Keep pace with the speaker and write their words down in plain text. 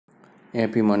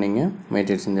Happy morning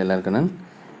MyTradeC எல்லாருக்கும் நான்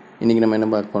இன்றைக்கி நம்ம என்ன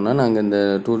பார்க்க போனால் நாங்கள் இந்த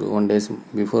 1 days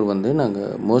பிஃபோர் வந்து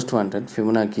நாங்கள் மோஸ்ட் வாண்டட்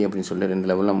ஃபிபனாக்கி அப்படின்னு சொல்லி 2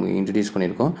 லெவல் நம்ம இன்ட்ரடியூஸ்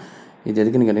பண்ணியிருக்கோம். இது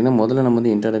எதுக்குன்னு கேட்டிங்கன்னா முதல்ல நம்ம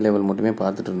வந்து இன்டர்டே லெவல் மட்டுமே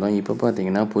பார்த்துட்டு இருந்தோம். இப்போ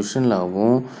பார்த்தீங்கன்னா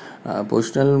பொசிஷன்லாகவும்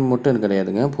பொசிஷனல் மட்டும்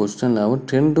கிடையாதுங்க, பொசிஷன்லாகவும்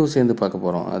ட்ரெண்டும் சேர்ந்து பார்க்க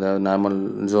போகிறோம். அதாவது normal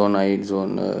zone, height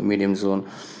zone, medium zone,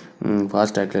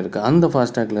 ஃபாஸ்டாகில் இருக்குது. அந்த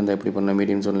ஃபாஸ்டாகில் இருந்தால் எப்படி பண்ணணும்,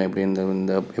 மீடியம் ஜோனில் எப்படி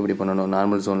இந்த எப்படி பண்ணணும்,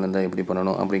 நார்மல் ஜோனில் இருந்தால் எப்படி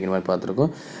பண்ணணும் அப்படிங்கிற மாதிரி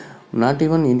பார்த்துருக்கோம். நாட்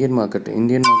ஈவன் இந்தியன் மார்க்கெட்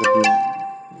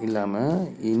இல்லாமல்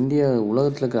இந்தியா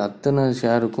உலகத்தில் இருக்கிற அத்தனை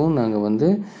ஷேருக்கும் நாங்கள் வந்து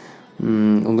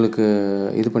உங்களுக்கு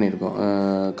இது பண்ணியிருக்கோம்,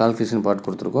 கால்குலேஷன் பார்ட்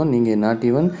கொடுத்துருக்கோம். நீங்கள் நாட்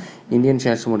ஈவன் இந்தியன்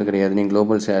ஷேர்ஸ் மட்டும் கிடையாது, நீங்கள்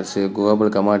குளோபல் ஷேர்ஸு,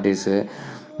 குளோபல் கமாடிட்டிஸு,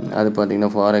 அது பார்த்திங்கன்னா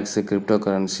ஃபாரெக்ஸு, கிரிப்டோ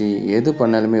கரன்சி எது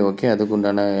பண்ணாலுமே ஓகே. அதுக்கு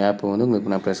உண்டான ஆப்பை வந்து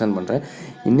உங்களுக்கு நான் ப்ரெசென்ட் பண்ணுறேன்.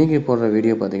 இன்றைக்கி போடுற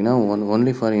வீடியோ பார்த்திங்கன்னா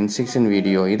ஒன்லி ஃபார் இன்ஸ்ட்ரக்ஷன்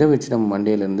வீடியோ. இதை வச்சு நம்ம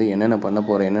மண்டேலேருந்து என்னென்ன பண்ண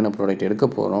போகிறோம், என்னென்ன ப்ராடக்ட் எடுக்க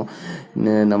போகிறோம்,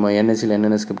 நம்ம என்எஸ்சியில்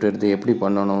என்னென்ன ஸ்கிரிப்ட் எடுத்து எப்படி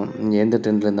பண்ணணும், எந்த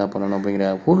ட்ரெண்ட்லேருந்து தான் பண்ணணும் அப்படிங்கிற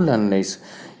ஃபுல் அனலைஸ்.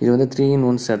 இது வந்து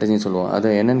 3-in-1 ஸ்ட்ராட்டஜின்னு சொல்லுவோம். அது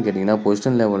என்னென்னு கேட்டிங்கன்னா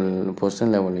பொசிஷன்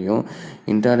லெவல்லையும்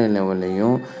இன்ட்ராடே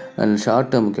லெவல்லையும் ஷார்ட்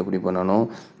டேர்முக்கு எப்படி பண்ணணும்,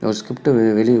 ஒரு ஸ்கிரிப்டை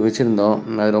வெளியே வச்சுருந்தோம்,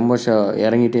 அது ரொம்ப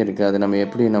இறங்கிட்டே இருக்குது, அது நம்ம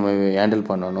எப்படி நம்ம ஹேண்டில்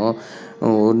பண்ணணும்,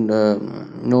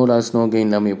 நோ லாஸ் நோ கெயின்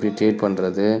இல்லாமல் எப்படி ட்ரேட்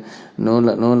பண்ணுறது,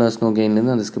 நோ லாஸ் நோ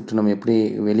கெயின்லேருந்து அந்த ஸ்கிரிப்ட் நம்ம எப்படி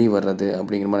வெளியே வர்றது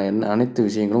அப்படிங்கிற மாதிரி அனைத்து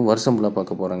விஷயங்களும் வருஷம் ஃபுல்லாக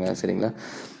பார்க்க போகிறாங்க.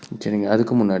 சரிங்க.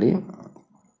 அதுக்கு முன்னாடி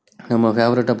நம்ம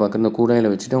ஃபேவரட்டாக பார்க்குற இந்த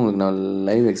கூடாயில் வச்சுட்டு உங்களுக்கு நான்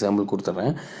லைவ் எக்ஸாம்பிள்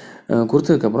கொடுத்துட்றேன்.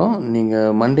 கொடுத்ததுக்கப்புறம்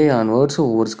நீங்கள் மண்டே ஆன்வர்ட்ஸ்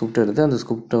ஒவ்வொரு ஸ்கிரிப்ட் எடுத்து அந்த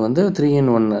ஸ்கிரிப்டை வந்து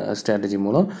 3-in-1 ஸ்ட்ராட்டஜி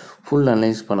மூலம் ஃபுல்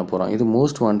அனலைஸ் பண்ண போகிறோம். இது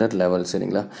மோஸ்ட் வாண்டட் லெவல்.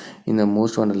 சரிங்களா, இந்த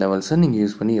மோஸ்ட் வாண்டட் லெவல்ஸை நீங்கள்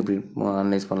யூஸ் பண்ணி எப்படி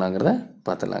அனலைஸ் பண்ணலாங்கிறத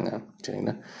பார்த்துடலாங்க.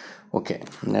 சரிங்களா, ஓகே,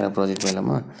 நேராக ப்ராஜெக்ட்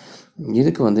போயிடலாமா?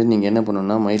 இதுக்கு வந்து நீங்கள் என்ன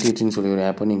பண்ணணும்னா MyTradeCன்னு சொல்லி ஒரு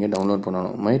ஆப்பை நீங்கள் டவுன்லோட்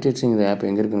பண்ணணும். MyTradeCங்கிற ஆப்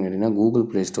எங்கே இருக்குன்னு கேட்டிங்கன்னா கூகுள்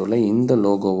ப்ளே ஸ்டோரில் இந்த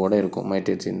லோகோவோடு இருக்கும்,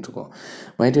 MyTradeCன்னு இருக்கும்.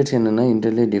 MyTradeC என்னென்னா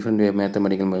இன்டர்லே டிஃப்ரெண்ட்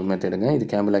மேத்தமெட்டிக்கல் மெத்தடுங்க. இது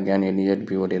கேம்பிளா கேன் எலியட்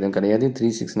பிவோட் எதுவும் கிடையாது.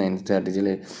 369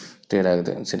 ஸ்ட்ராட்டஜியில் ட்ரேட்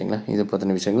ஆகுது. சரிங்களா, இதை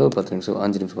பற்றின விஷயங்கள் ஒரு 10 நிமிஷம்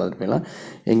 5 நிமிஷம் பார்த்துட்டு போயிடலாம்.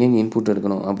 எங்கெங்கே இன்புட்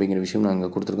எடுக்கணும் அப்படிங்கிற விஷயம்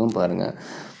நாங்கள் கொடுத்துருக்கோம் பாருங்கள்.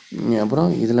 அப்புறம்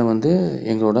இதில் வந்து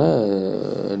எங்களோட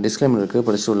டிஸ்க்ளைமர் இருக்குது,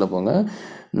 படிச்சுட்டு உள்ளே போங்க.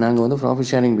 நாங்கள் வந்து ப்ராஃபிட்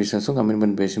ஷேரிங் பிஸ்னஸும்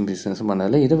கமிட்மெண்ட் பேஸும் பிஸ்னஸும்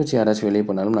பண்ணதில்லை. இதை வச்சு யாராச்சும் வெளியே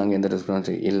பண்ணாலும் நாங்கள் எந்த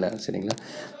ரெஸ்பான்ஸும் இல்லை. சரிங்களா,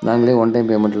 நாங்களே one time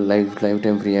payment life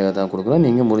time ஃப்ரீயாக தான் கொடுக்குறோம்.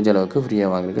 நீங்கள் முடிஞ்ச அளவுக்கு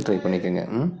ஃப்ரீயாக வாங்குறதுக்கு ட்ரை பண்ணிக்கோங்க.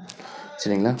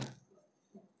 சரிங்களா,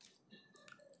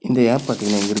 இந்த ஆப்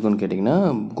பார்த்திங்கன்னா எங்கே இருக்குன்னு கேட்டிங்கன்னா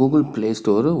Google play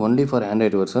store only for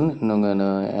Android version. நாங்கள்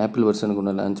ஆப்பிள் வெர்ஷனுக்கு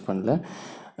ஒன்றும் லான்ச் பண்ணல.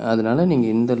 அதனால்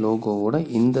நீங்கள் இந்த லோகோவோட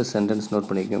இந்த சென்டென்ஸ் நோட்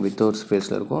பண்ணிக்கோங்க, வித்தவுட்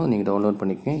ஸ்பேஸில் இருக்கும், நீங்கள் டவுன்லோட்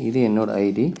பண்ணிக்கோங்க. இது என்னோடய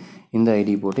ஐடி, இந்த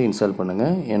ஐடி போட்டு இன்ஸ்டால்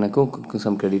பண்ணுங்கள். எனக்கும்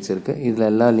சம் கிரெடிட்ஸ் இருக்குது. இதில்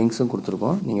எல்லா லிங்க்ஸும்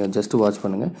கொடுத்துருக்கோம், நீங்கள் ஜஸ்ட்டு வாட்ச்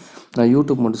பண்ணுங்கள். நான்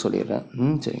யூடியூப் மட்டும் சொல்லிடுறேன்.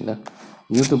 சரிங்களா,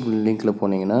 யூடியூப் லிங்க்கில்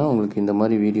போனீங்கன்னா உங்களுக்கு இந்த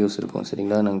மாதிரி வீடியோஸ் இருக்கும்.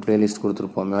 சரிங்களா, நாங்கள் ப்ளேலிஸ்ட்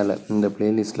கொடுத்துருப்போம் மேலே. இந்த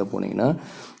ப்ளேலிஸ்ட்டில் போனீங்கன்னா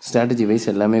ஸ்ட்ராட்டஜி வைஸ்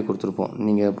எல்லாமே கொடுத்துருப்போம்.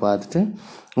 நீங்கள் பார்த்துட்டு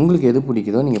உங்களுக்கு எது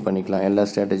பிடிக்குதோ நீங்கள் பண்ணிக்கலாம். எல்லா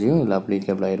ஸ்ட்ராட்டஜியும் இதில்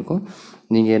அப்ளிகேபிளாக இருக்கும்.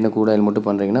 நீங்கள் என்ன கூடாயில் மட்டும்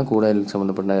பண்ணுறீங்கன்னா கூடாயில்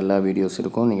சம்மந்தப்பட்ட எல்லா வீடியோஸ்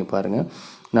இருக்கும், நீங்கள் பாருங்கள்.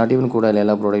 நாட் ஈவன் கூடாயில்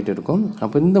எல்லா ப்ராடக்ட் இருக்கும்.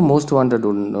 அப்போ இந்த மோஸ்ட் வாண்டட்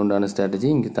உண்டான ஸ்ட்ராட்டஜி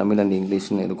இங்கே தமிழ் அண்ட்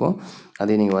இங்கிலீஷ்னு இருக்கும்,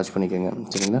 அதையும் நீங்கள் வாட்ச் பண்ணிக்கோங்க.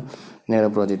 சரிங்களா,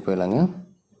 நேராக ப்ராஜெக்ட் போயிடலாங்க.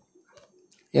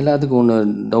 எல்லாத்துக்கும் ஒன்று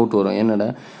டவுட் வரும், என்னடா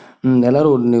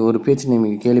எல்லோரும் ஒரு பேச்சு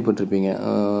நீங்கள் கேள்விப்பட்டிருப்பீங்க,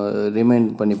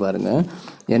 ரிமைண்ட் பண்ணி பாருங்கள்.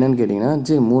 என்னென்னு கேட்டிங்கன்னா,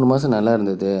 சரி 3 மாதம் நல்லா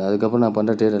இருந்தது, அதுக்கப்புறம் நான்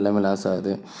பண்ணுற ட்ரேட் எல்லாமே லாஸ்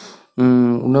ஆகுது.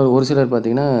 ஒரு சிலர்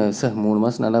பார்த்தீங்கன்னா, சார் 3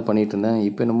 மாதம் நல்லா பண்ணிகிட்டு இருந்தேன்,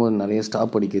 இப்போ என்னமோ நிறைய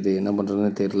ஸ்டாப் அடிக்குது, என்ன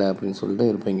பண்ணுறதுன்னு தெரியல அப்படின்னு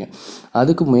சொல்லிட்டு இருப்பீங்க.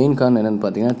 அதுக்கு மெயின் காரணம் என்னென்னு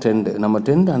பார்த்தீங்கன்னா ட்ரெண்டு. நம்ம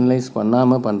ட்ரெண்ட் அனலைஸ்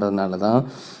பண்ணாமல் பண்ணுறதுனால தான்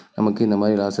நமக்கு இந்த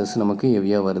மாதிரி லாஸஸ் நமக்கு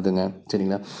ஹெவியாக வருதுங்க.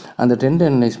 சரிங்களா, அந்த ட்ரெண்ட்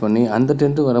அனலைஸ் பண்ணி அந்த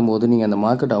ட்ரெண்டு வரும்போது நீங்கள் அந்த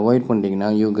மார்க்கெட் அவாய்ட் பண்ணிட்டீங்கன்னா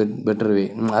யூ கெட் பெட்டர் வே.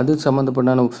 அது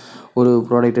சம்மந்தப்பட்டான ஒரு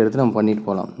ப்ராடக்ட் எடுத்து நம்ம பண்ணிட்டு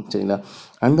போகலாம். சரிங்களா,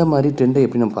 அந்த மாதிரி ட்ரெண்டை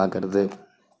எப்படி நம்ம பார்க்குறது,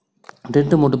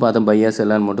 ட்ரெண்டு மட்டும் பார்த்தா பையா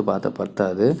செல்லான்னு மட்டும் பார்த்தா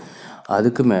பத்தாது.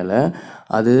 அதுக்கு மேலே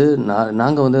அது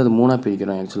நாங்கள் வந்து அது 3ஆக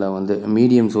பிரிக்கிறோம். ஆக்சுவலாக வந்து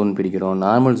மீடியம் ஜோன் பிரிக்கிறோம்,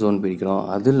 நார்மல் ஜோன் பிரிக்கிறோம்,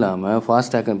 அது இல்லாமல்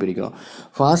ஃபாஸ்டாக்னு பிரிக்கிறோம்.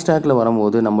 ஃபாஸ்டாகில்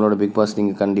வரும்போது நம்மளோட பிக் பாஸ்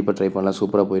நீங்கள் கண்டிப்பாக ட்ரை பண்ணலாம்,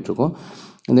 சூப்பராக போயிட்டுருக்கும்.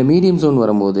 இந்த மீடியம் ஜோன்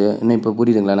வரும்போது இன்னும் இப்போ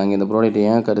புரியுதுங்களா, நாங்கள் இந்த ப்ராடக்ட்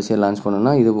ஏன் கடைசியாக லான்ச்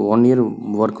பண்ணோன்னா இது 1 year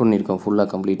ஒர்க் பண்ணியிருக்கோம் ஃபுல்லாக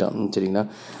கம்ப்ளீட்டாக. சரிங்களா,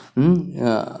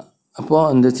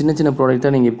 அப்போது இந்த சின்ன ப்ராடக்ட்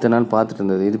தான் நீங்கள் இத்தனை நாள் பார்த்துட்டு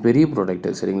இருந்தது. இது பெரிய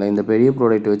ப்ராடக்ட்டு. சரிங்களா, இந்த பெரிய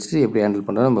ப்ராடக்ட் வச்சுட்டு எப்படி ஹேண்டில்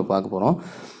பண்ணுறோம் நம்ம பார்க்க போகிறோம்.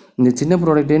 இந்த சின்ன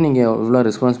ப்ராடக்ட்டே நீங்கள் இவ்வளோ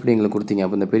ரெஸ்பான்சிபிலிட்டி எங்களுக்கு கொடுத்தீங்க,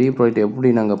 அப்போ இந்த பெரிய ப்ராடக்ட் எப்படி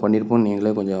நாங்கள் பண்ணியிருப்போம்னு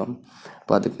நீங்களே கொஞ்சம்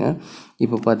பார்த்துக்குங்க.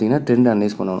 இப்போ பார்த்தீங்கன்னா ட்ரெண்ட்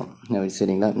அனலைஸ் பண்ணணும்.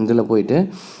 சரிங்களா, இதில் போயிட்டு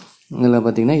இதில்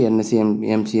பார்த்தீங்கன்னா என்எஸ்சி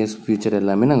எம்சிஎஸ் ஃபியூச்சர்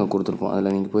எல்லாமே நாங்கள் கொடுத்துருப்போம்.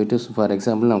 அதில் நீங்கள் போய்ட்டு ஃபார்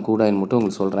எக்ஸாம்பிள் நான் கூடாயின் மட்டும்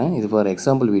உங்களுக்கு சொல்கிறேன். இது ஃபார்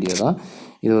எக்ஸாம்பிள் வீடியோ தான்,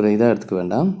 இது ஒரு இதாக எடுத்துக்க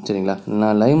வேண்டாம். சரிங்களா,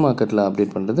 நான் லைவ் மார்க்கெட்டில்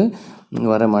அப்டேட் பண்ணுறது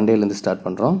வர மண்டேலேருந்து ஸ்டார்ட்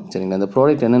பண்ணுறோம். சரிங்களா, இந்த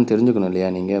ப்ராடக்ட் என்னென்னு தெரிஞ்சுக்கணும் இல்லையா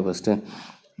நீங்கள் ஃபஸ்ட்டு,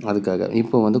 அதுக்காக.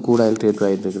 இப்போ வந்து கூடாயில் ட்ரேட்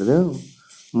ஆகிட்டு இருக்கிறது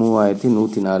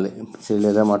 3104. சரி,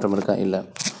 எதாவது மாற்றம் இருக்கா? இல்லை.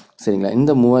 சரிங்களா.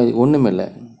 இந்த ஒன்றுமே இல்லை,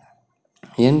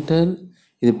 என்டர்,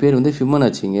 இது பேர் வந்து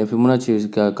ஃபிபனாச்சிங்க. ஃபிபனாச்சி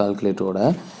கால்குலேட்டரோட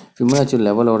ஃபிபனாச்சி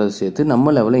லெவலோட சேர்த்து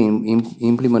நம்ம லெவலை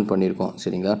இம்ப்ளிமெண்ட் பண்ணியிருக்கோம்.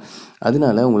 சரிங்களா.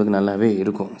 அதனால உங்களுக்கு நல்லாவே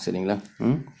இருக்கும். சரிங்களா.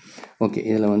 ஓகே.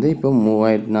 இதில் வந்து இப்போ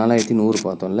 4100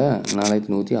 பார்த்தோம்ல,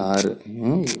 4106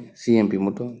 சிஎம்பி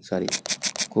மட்டும், சாரி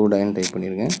க்ரூட் ஆயில்னு டைப்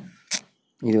பண்ணியிருக்கேன்.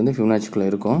 இது வந்து ஃபிபனாச்சிக்குள்ளே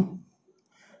இருக்கும்.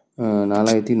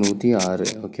 4106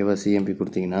 ஓகேவா. சிஎம்பி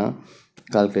கொடுத்தீங்கன்னா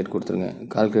கால்குலேட் கொடுத்துருங்க.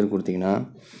 கால்குலேட் கொடுத்தீங்கன்னா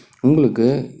உங்களுக்கு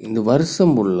இந்த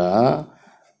வருஷம் ஃபுல்லாக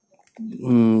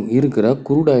இருக்கிற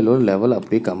க்ரூட் ஆயிலோட லெவல்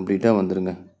அப்படியே கம்ப்ளீட்டாக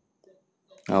வந்துடுங்க.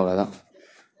 அவ்வளோதான்.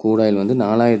 க்ரூட் ஆயில் வந்து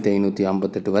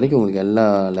 4558 வரைக்கும் உங்களுக்கு எல்லா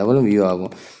லெவலும் வியூ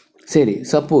ஆகும். சரி,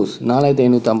 சப்போஸ்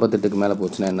 4558க்கு மேலே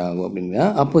போச்சுன்னா என்ன ஆகும் அப்படின்னா,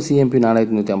 அப்போ சிஎம்பி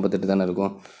 4158 தானே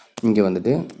இருக்கும். இங்கே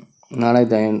வந்துட்டு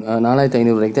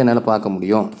 4500 வரைக்கும் தான் என்னால் பார்க்க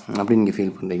முடியும் அப்படின்னு நீங்கள்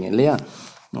ஃபீல் பண்ணுறீங்க இல்லையா.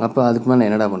 அப்போ அதுக்கு மேலே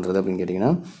என்னடா பண்ணுறது அப்படின்னு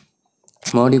கேட்டிங்கன்னா,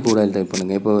 மறுபடியும் க்ரூட் ஆயில் டைப்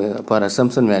பண்ணுங்கள். இப்போ ஃபார்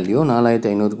அசம்ப்ஷன் வேல்யூ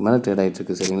 4500க்கு மேலே ட்ரேட்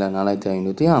ஆகிட்டுருக்கு. சரிங்களா.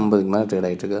 4550க்கு மேலே ட்ரேட்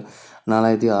ஆகிட்டுருக்கு.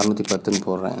 4610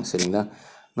 போடுறேன். சரிங்களா.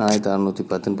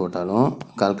 4610 போட்டாலும்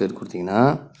கால்குலேட் கொடுத்தீங்கன்னா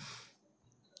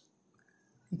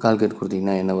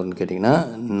என்ன வரும்னு கேட்டிங்கன்னா,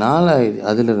 4000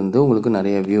 அதிலிருந்து உங்களுக்கு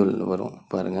நிறைய வியூ வரும்.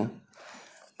 பாருங்கள்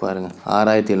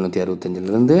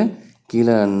 6765லேருந்து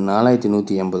கீழே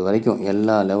 4180 வரைக்கும்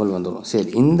எல்லா லெவல் வந்துடும். சரி,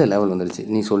 இந்த லெவல் வந்துடுச்சு,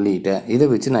 நீ சொல்லிட்ட, இதை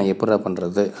வச்சு நான் எப்படா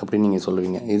பண்ணுறது அப்படின்னு நீங்கள்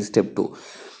சொல்லுவீங்க. இது ஸ்டெப் 2.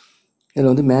 இதில்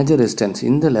வந்து மேஜர் ரெசிஸ்டன்ஸ்,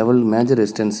 இந்த லெவல் மேஜர்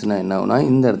ரெசிஸ்டன்ஸ்னால் என்ன ஆகுனா,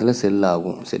 இந்த இடத்துல செல்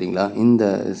ஆகும். சரிங்களா.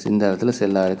 இந்த இடத்துல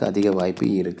செல் ஆகிறதுக்கு அதிக வாய்ப்பு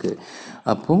இருக்குது.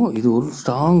 அப்போது இது ஒரு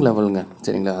ஸ்ட்ராங் லெவலுங்க.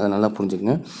 சரிங்களா. அதை நல்லா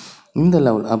புரிஞ்சுக்கங்க. இந்த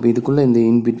லெவல் அப்போ இதுக்குள்ளே இந்த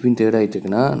இன்பிட்வீன் ட்ரேட் ஆகிட்டு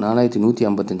இருக்குன்னா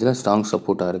 4155 ஸ்ட்ராங்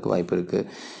சப்போர்ட்டாக இருக்க வாய்ப்பு இருக்குது.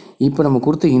 இப்போ நம்ம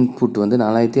கொடுத்த இன்புட் வந்து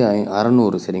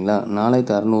 4600. சரிங்களா.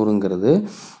 4600ங்கிறது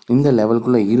இந்த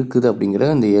லெவலுக்குள்ளே இருக்குது அப்படிங்கிற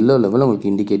இந்த எல்லோ லெவல்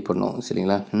உங்களுக்கு இண்டிகேட் பண்ணும்.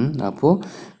 சரிங்களா. அப்போது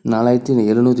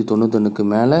 4791க்கு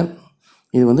மேலே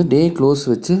இது வந்து டே க்ளோஸ்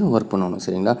வச்சு ஒர்க் பண்ணணும்.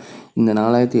 சரிங்களா. இந்த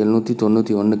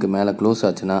 4791க்கு மேலே க்ளோஸ்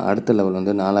ஆச்சுன்னா அடுத்த லெவல்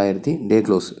வந்து 4000 டே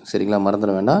க்ளோஸ். சரிங்களா.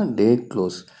 மறந்துட வேண்டாம், டே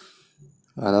க்ளோஸ்,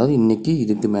 அதாவது இன்றைக்கி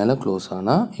இதுக்கு மேலே க்ளோஸ்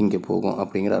ஆனால் இங்கே போகும்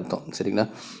அப்படிங்கிற அர்த்தம். சரிங்களா.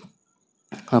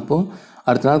 அப்போது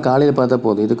அடுத்த நாள் காலையில் பார்த்தா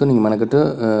போதும். இதுக்கும் நீங்கள் மெனக்கட்டு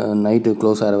நைட்டு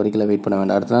க்ளோஸ் ஆகிற வரைக்கும் வெயிட் பண்ண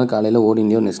வேண்டாம். அடுத்த நாள் காலையில்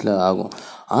ஓடிண்டியோ நெஸ்ட்டில் ஆகும்.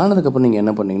 ஆனதுக்கப்புறம் நீங்கள்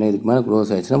என்ன பண்ணீங்கன்னா, இதுக்கு மேலே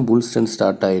க்ளோஸ் ஆகிடுச்சுன்னா புல் ஸ்ட்ரென்த்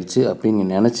ஸ்டார்ட் ஆகிடுச்சு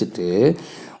அப்படின்னு நினச்சிட்டு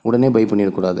உடனே பை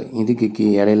பண்ணிடக்கூடாது. இதுக்கு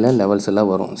இடையில லெவல்ஸ் எல்லாம்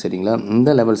வரும். சரிங்களா. இந்த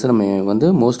லெவல்ஸை நம்ம வந்து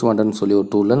மோஸ்ட் வாண்டட்னு சொல்லி ஒரு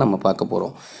டூலில் நம்ம பார்க்க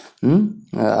போகிறோம்.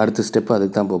 அடுத்த ஸ்டெப்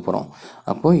அதுக்கு தான் போகிறோம்.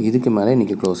 அப்போது இதுக்கு மேலே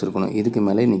இன்றைக்கி க்ளோஸ் இருக்கணும். இதுக்கு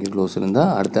மேலே இன்றைக்கி க்ளோஸ்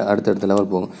இருந்தால் அடுத்த லெவல்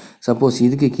போகும். சப்போஸ்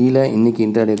இதுக்கு கீழே இன்றைக்கி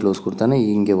இன்ட்ராடே க்ளோஸ் கொடுத்தானே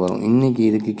இங்கே வரும். இன்றைக்கி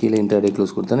இதுக்கு கீழே இன்ட்ராடே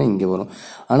க்ளோஸ் கொடுத்தானே இங்கே வரும்.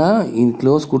 ஆனால் இது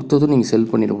க்ளோஸ் கொடுத்ததும் நீங்கள்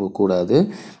செல் பண்ணிடக்கூடாது.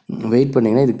 வெயிட்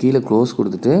பண்ணிங்கன்னா இது கீழே க்ளோஸ்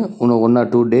கொடுத்துட்டு இன்னும் 1 or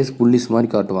 2 days புல்லிஸ் மாதிரி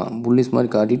காட்டுவான். புல்லிஸ்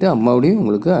மாதிரி காட்டிட்டு அம்மாவோடையும்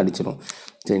உங்களுக்கு அடிச்சிடும்.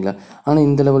 சரிங்களா. ஆனால்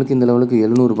இந்த லெவலுக்கு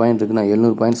 700 பாயிண்ட் இருக்குன்னா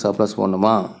 700 பாயிண்ட் ஸ்டாப் லாஸ்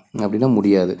போடணுமா அப்படின்னா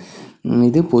முடியாது.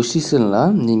 இது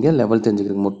பொசிஷன்லாம் நீங்கள் லெவல்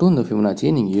தெரிஞ்சுக்கிறதுக்கு மட்டும் இந்த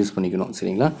ஃபிபனாச்சியை நீங்கள் யூஸ் பண்ணிக்கணும்.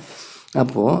 சரிங்களா.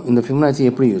 அப்போது இந்த ஃபிபனாச்சி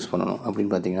எப்படி யூஸ் பண்ணணும்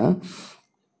அப்படின்னு பார்த்தீங்கன்னா,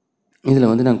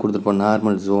 இதில் வந்து நாங்கள் கொடுத்துருப்போம்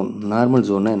நார்மல்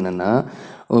ஜோன்னா என்னென்னா,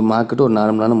 ஒரு மார்க்கெட்டு ஒரு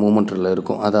நார்மலான மூமெண்ட்டில்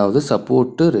இருக்கும். அதாவது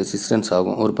சப்போர்ட்டு ரெசிஸ்டன்ஸ்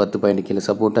ஆகும். ஒரு 10 பாயிண்ட் கீழே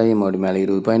சப்போர்ட் ஆகி மறுபடியும் மேலே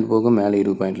 20 பாயிண்ட் போகும். மேலே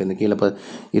 20 பாயிண்ட்லேருந்து கீழே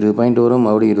 20 பாயிண்ட் வரும்.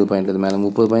 மறுபடியும் 20 பாயிண்ட்லேருந்து மேலே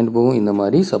 30 பாயிண்ட் போகும். இந்த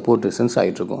மாதிரி சப்போர்ட் ரெசிஸ்டன்ஸ்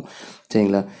ஆகிட்ருக்கும்.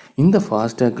 சரிங்களா. இந்த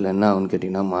ஃபாஸ்டாகில் என்ன ஆகுன்னு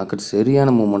கேட்டிங்கன்னா, மார்க்கெட்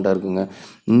சரியான மூமெண்ட்டாக இருக்குங்க.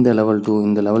 இந்த லெவல் 2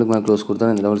 இந்த லெவலுக்கு மேலே க்ளோஸ்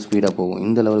கொடுத்தா இந்த லெவல் ஸ்பீடாக போகும்.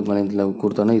 இந்த லெவலுக்கு மேலே இந்த லெவல்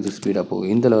கொடுத்தோன்னா இது ஸ்பீடாக போகும்.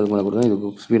 இந்த லெவலுக்கு மேலே கொடுத்தா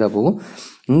இது ஸ்பீடாக போகும்.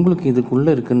 உங்களுக்கு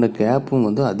இதுக்குள்ளே இருக்கின்ற கேப்பும்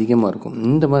வந்து அதிகமாக இருக்கும்.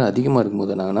 இந்த மாதிரி அதிகமாக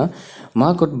இருக்கும்போது என்னன்னா,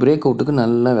 மார்க்கெட் பிரேக் அவுட்டுக்கு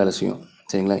நல்லா வேலை செய்யும்.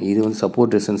 சரிங்களா. இது வந்து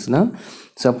சப்போர்ட் ரெசிஸ்டன்ஸ்னால்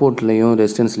சப்போர்ட்லேயும்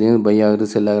ரெசிஸ்டன்ஸ்லேயும் பை ஆகுது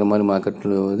செல் ஆகிற மாதிரி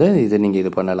மார்க்கெட்டில் இதை நீங்கள்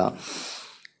இது பண்ணலாம்.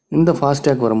 இந்த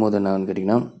ஃபாஸ்டாக் வரும்போது என்னன்னு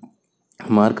கேட்டிங்கன்னா,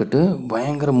 மார்க்கெட்டு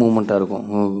பயங்கர மூவ்மெண்ட்டாக இருக்கும்.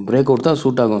 பிரேக் அவுட் தான்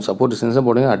சூட் ஆகும். சப்போர்ட் ரெசிஸ்டன்ஸாக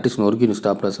போடுங்க, அட்லீஸ்ட் நொறுக்கிடும்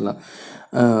ஸ்டாப் லாஸ் எல்லாம்.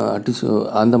 அட்லீஸ்ட்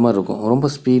அந்த மாதிரி இருக்கும். ரொம்ப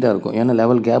ஸ்பீடாக இருக்கும். ஏன்னா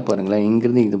லெவல் கேப் பாருங்களேன்,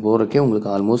 இங்கேருந்து இது போகிறக்கே உங்களுக்கு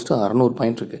ஆல்மோஸ்ட் 600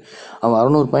 பாயிண்ட் இருக்குது. அவன்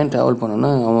 600 பாயிண்ட் ட்ராவல்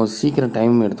பண்ணோன்னா அவன் சீக்கிரம்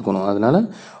டைம் எடுத்துக்கணும். அதனால்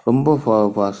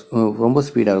ரொம்ப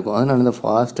ஸ்பீடாக இருக்கும். அதனால இந்த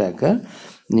ஃபாஸ்டாக்கை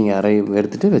நீங்கள்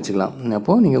எடுத்துகிட்டு வச்சுக்கலாம்.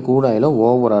 அப்போது நீங்கள் க்ரூட் ஆயில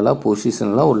ஓவராலாக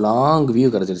பொசிஷனில் ஒரு லாங் வியூ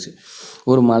கிடச்சிருச்சு.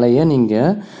 ஒரு மலையை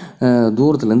நீங்கள்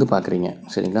தூரத்துலேருந்து பார்க்குறீங்க.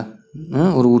 சரிங்களா.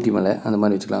 ஒரு ஊட்டி மலை அந்த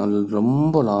மாதிரி வச்சுக்கலாம்.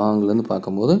 ரொம்ப லாங்லேருந்து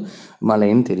பார்க்கும்போது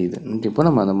மலைன்னு தெரியுது. இப்போ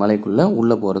நம்ம அந்த மலைக்குள்ளே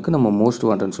உள்ளே போகிறதுக்கு நம்ம மோஸ்ட்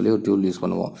வாண்டட்னு சொல்லி ஒரு டியூல் யூஸ்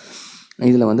பண்ணுவோம்.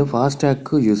 இதில் வந்து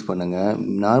ஃபாஸ்டாக்கு யூஸ் பண்ணுங்கள்,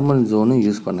 நார்மல் ஜோனும்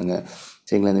யூஸ் பண்ணுங்கள்.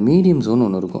 சரிங்களா. இந்த மீடியம் ஜோன்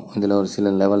ஒன்று இருக்கும். இதில் ஒரு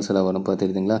சில லெவல்ஸ் எல்லாம் வரும்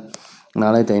பார்த்துருந்தீங்களா.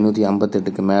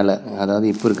 4558க்கு மேலே, அதாவது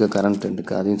இப்போ இருக்க கரண்ட்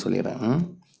ட்ரெண்டுக்கு அதையும் சொல்லிடுறேன்.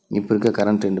 இப்போ இருக்க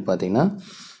கரண்ட் ட்ரெண்டு பார்த்தீங்கன்னா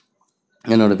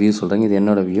என்னோடய வியூ சொல்கிறேங்க. இது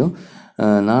என்னோடய வியூ.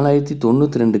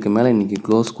 4092க்கு மேலே இன்றைக்கி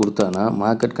க்ளோஸ் கொடுத்தானா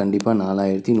மார்க்கெட் கண்டிப்பாக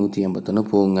 4181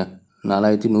 போகுங்க.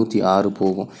 4106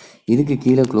 போகும். இதுக்கு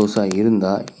கீழே க்ளோஸாக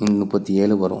இருந்தால்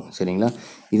 37 வரும். சரிங்களா?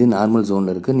 இது நார்மல்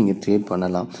ஜோனில் இருக்குது, நீங்கள் ட்ரேட்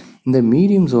பண்ணலாம். இந்த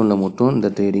மீடியம் ஜோனில் மட்டும் இந்த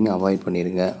ட்ரேடிங் அவாய்ட்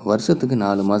பண்ணிடுங்க. வருஷத்துக்கு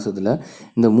 4 மாதத்தில்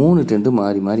இந்த 3 ட்ரெண்டு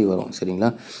மாறி மாறி வரும். சரிங்களா?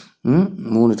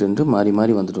 3 ட்ரெண்டு மாறி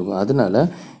மாறி வந்துட்டு இருக்கும். அதனால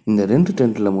இந்த 2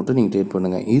 ட்ரெண்டில் மட்டும் நீங்கள் ட்ரேட்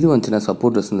பண்ணுங்கள். இது வந்துச்சுன்னா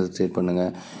சப்போர்ட் ரெசிஸ்டன்ஸ் ட்ரேட்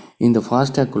பண்ணுங்கள். இந்த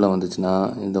ஃபாஸ்டேக்குள்ளே வந்துச்சுன்னா,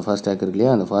 இந்த ஃபாஸ்டேக் இருக்கு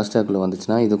இல்லையா, அந்த ஃபாஸ்டேக்குள்ளே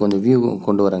வந்துச்சுன்னா இது கொஞ்சம் வியூ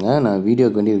கொண்டு வரேங்க. நான்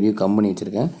வீடியோக்கு வேண்டிய வியூ கம்மி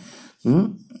வச்சுருக்கேன்.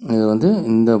 இது வந்து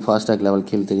இந்த ஃபாஸ்டேக் லெவல்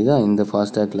கீழே தெரியுதா, இந்த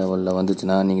ஃபாஸ்டேக் லெவலில்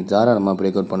வந்துச்சுன்னா நீங்கள் தாராளமாக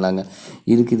பிரேக் அவுட் பண்ணலாங்க.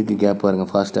 இதுக்கு கேப்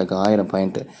பாருங்கள். FASTag 1000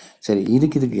 point. சரி,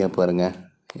 இதுக்கு கேப் பாருங்கள்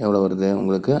எவ்வளோ வருது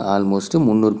உங்களுக்கு, ஆல்மோஸ்ட்டு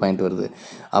 300 பாயிண்ட் வருது.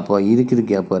 அப்போ இதுக்கு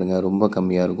கேப் பாருங்கள், ரொம்ப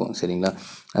கம்மியாக இருக்கும். சரிங்களா?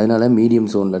 அதனால் மீடியம்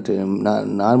ஜோனில்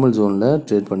நார்மல் ஜோனில்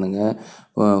ட்ரேட் பண்ணுங்கள்,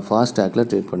 ஃபாஸ்டேக்கில்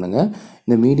ட்ரேட் பண்ணுங்கள்.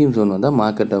 இந்த மீடியம் ஜோன் வந்தால்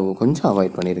மார்க்கெட்டை கொஞ்சம்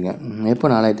அவாய்ட் பண்ணிடுங்க. எப்போ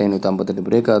 4558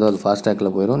 பிரேக் ஆகுதோ அது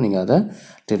ஃபாஸ்டேக்கில் போயிடும், நீங்கள் அதை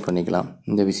ட்ரேட் பண்ணிக்கலாம்.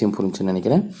 இந்த விஷயம் புரிஞ்சுன்னு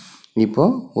நினைக்கிறேன்.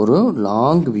 இப்போது ஒரு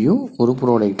லாங் வியூ ஒரு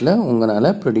ப்ராடக்ட்டில்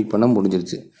உங்களால் ப்ரெடிக்ட் பண்ண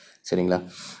முடிஞ்சிருச்சு. சரிங்களா?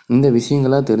 இந்த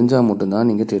விஷயங்களாக தெரிஞ்சால் மட்டும்தான்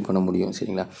நீங்கள் ட்ரேட் பண்ண முடியும்.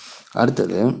 சரிங்களா?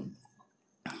 அடுத்தது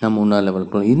நம்ம 1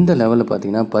 லெவலுக்கு போகணும். இந்த லெவலில்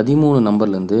பார்த்தீங்கன்னா 13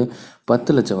 நம்பர்லேருந்து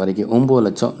 10 லட்சம் வரைக்கும், 9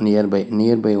 லட்சம் நியர்பை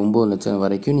 9 லட்சம்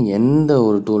வரைக்கும் நீங்கள் எந்த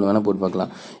ஒரு டூல் வேணால் போட்டு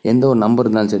பார்க்கலாம். எந்த ஒரு நம்பர்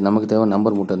இருந்தாலும் சரி, நமக்கு தேவை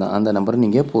நம்பர் மட்டும் தான், அந்த நம்பரை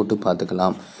நீங்கள் போட்டு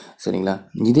பார்த்துக்கலாம். சரிங்களா?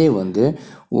 இதே வந்து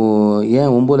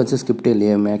ஏன் 9 லட்சம் ஸ்கிரிப்டே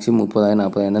இல்லையே, மேக்ஸிமம் 30,000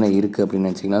 40,000 தானே இருக்குது அப்படின்னு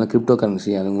நினச்சிங்கன்னா கிரிப்டோ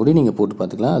கரன்சி அது கூட நீங்கள் போட்டு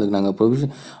பார்த்துக்கலாம். அதுக்கு நாங்கள்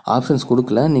ஆப்ஷன்ஸ்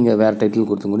கொடுக்கல, நீங்கள் வேறு டைட்டில்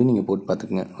கொடுத்து கூட நீங்கள் போட்டு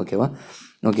பார்த்துக்குங்க. ஓகேவா?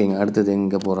 ஓகேங்க. அடுத்தது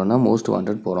எங்கே போகிறோன்னா மோஸ்ட்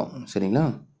வாண்டட் போகிறோம். சரிங்களா?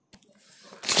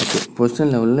 ஓகே,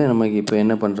 பொசிஷன் லெவலில் நமக்கு இப்போ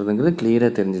என்ன பண்ணுறதுங்கிறது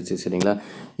கிளியராக தெரிஞ்சிச்சு. சரிங்களா?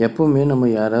 எப்போவுமே நம்ம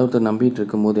யாராவது நம்பிட்டு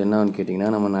இருக்கும்போது என்ன ஆகுன்னு கேட்டிங்கன்னா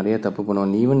நம்ம நிறைய தப்பு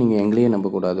பண்ணுவோம். ஈவன் நீங்கள் எங்களையே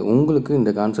நம்பக்கூடாது. உங்களுக்கு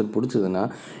இந்த கான்செப்ட் பிடிச்சதுன்னா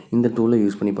இந்த டூலை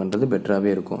யூஸ் பண்ணி பண்ணுறது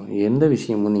பெட்டராகவே இருக்கும். எந்த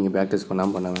விஷயமும் நீங்கள் ப்ராக்டிஸ்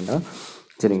பண்ணாமல் பண்ண வேண்டாம்.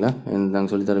 சரிங்களா?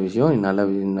 நாங்கள் சொல்லித்தர விஷயம் நல்ல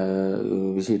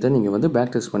விஷயத்தை நீங்கள் வந்து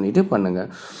ப்ராக்டிஸ் பண்ணிவிட்டு பண்ணுங்கள்.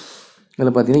 இதில்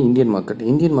பார்த்தீங்கன்னா இந்தியன்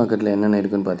மார்க்கெட்டில் என்னென்ன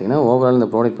இருக்குதுன்னு பார்த்தீங்கன்னா ஓவரால் இந்த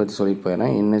ப்ராடக்ட் பற்றி சொல்லிட்டு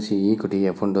போயிடறேன். NSC equity,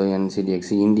 F&O, NCDX,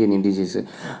 Indian indices,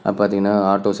 பார்த்தீங்கன்னா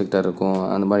ஆட்டோ செக்டர் இருக்கும்,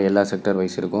 அந்த மாதிரி எல்லா செக்டர்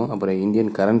வைஸ் இருக்கும். அப்புறம்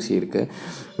இந்தியன் கரன்சி இருக்குது,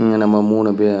 நம்ம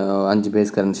 5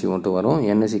 பேஸ் கரன்சி மட்டும் வரும்.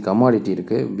 என்எஸ்சி கமாடிட்டி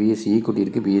இருக்குது, பிஎஸ்சி ஈக்விட்டி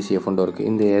இருக்குது, பிஎஸ்சி F&O இருக்குது.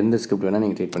 இந்த எந்த ஸ்கிரிப்ட் வேணால்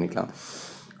நீங்கள் ட்ரேட் பண்ணிக்கலாம்.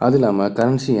 அது இல்லாமல்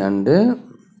கரன்சி அண்டு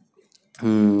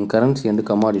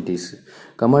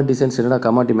கமாடிட்டிஸ் என்னடா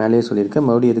கமாடிட்டி மேலேயே சொல்லியிருக்கேன்,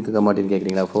 மறுபடியும் எதுக்கு கமாடிட்டின்னு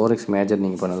கேட்குறீங்களா? ஃபோரெக்ஸ் மேஜர்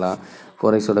நீங்கள் பண்ணலாம்.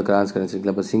 ஃபோரெக்ஸோட கிராஸ் கரன்சி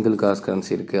இருக்குது, இப்போ சிங்கிள் கிராஸ்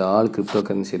கரன்சி இருக்குது, ஆல் கிரிப்டோ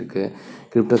கரன்சி இருக்குது,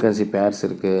 கிரிப்டோ கரன்சி பேர்ஸ்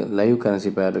இருக்குது, லைவ்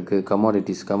கரன்சி பேர் இருக்குது.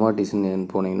 கமாடிட்டிஸ்ன்னு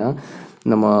போனீங்கன்னா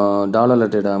நம்ம டாலரில்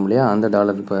ட்ரேட் ஆகும் இல்லையா, அந்த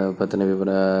டாலர் பற்றின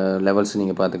லெவல்ஸ்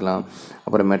நீங்கள் பார்த்துக்கலாம்.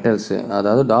 அப்புறம் மெட்டல்ஸு,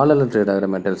 அதாவது டாலரில் ட்ரேட் ஆகிற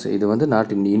மெட்டல்ஸ், இது வந்து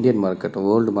not Indian market,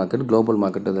 world market, global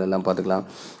market, இதெல்லாம் பார்த்துக்கலாம்.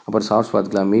 அப்புறம் சாஃப்ட்ஸ்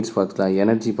பார்த்துக்கலாம், மீட்ஸ் பார்த்துக்கலாம்,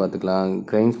 எனர்ஜி பார்த்துக்கலாம்,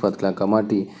 கிரைன்ஸ் பார்த்துக்கலாம்,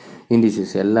 கமாட்டி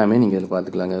இண்டிசஸ் எல்லாமே நீங்கள் இதில்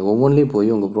பார்த்துக்கலாங்க. ஒவ்வொன்றிலையும் போய்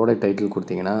உங்கள் ப்ராடக்ட் டைட்டில்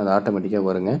கொடுத்தீங்கன்னா அது ஆட்டோமேட்டிக்காக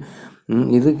வருங்க.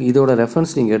 இதோட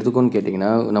ரெஃபரன்ஸ் நீங்கள் எடுத்துக்கோன்னு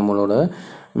கேட்டிங்கன்னா நம்மளோட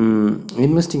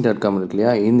investing.com இருக்கு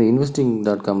இல்லையா, இந்த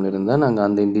investing.comல இருந்தால் நாங்கள்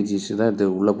அந்த இண்டிஜிஸ் தான் இது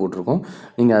உள்ளே போட்டிருக்கோம்.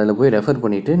 நீங்கள் அதில் போய் ரெஃபர்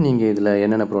பண்ணிவிட்டு நீங்கள் இதில்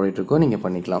என்னென்ன ப்ராடக்ட் இருக்கோ நீங்கள்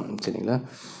பண்ணிக்கலாம். சரிங்களா?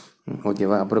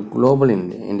 ஓகேவா? அப்புறம் குளோபல்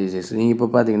இண்டிசஸ் நீங்கள் இப்போ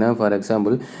பார்த்தீங்கன்னா ஃபார்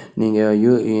எக்ஸாம்பிள் நீங்கள்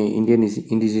இந்தியன்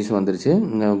இண்டிசஸ் வந்துருச்சு.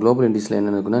 குளோபல் இண்டிஸில்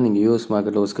என்ன இருக்குன்னா நீங்கள் யூஎஸ்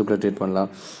மார்க்கெட்டில் ஒரு ஸ்கிரிப்டில் ட்ரேட் பண்ணலாம்.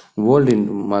 வேர்ல்டு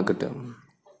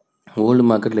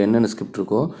மார்க்கெட்டில் என்னென்ன ஸ்கிரிப்ட்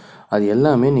இருக்கோ அது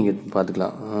எல்லாமே நீங்கள்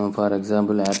பார்த்துக்கலாம். ஃபார்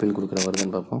எக்ஸாம்பிள் ஆப்பிள் கொடுக்குற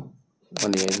வருதுன்னு பார்ப்போம்.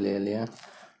 இல்லையா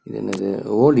இது என்னது,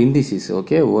 ஓல்டு இண்டிசிஸ்.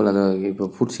 ஓகே, அதை இப்போ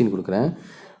ஃபுட்ஸின்னு கொடுக்குறேன்.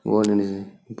 ஓல்டு இண்டிசிஸ்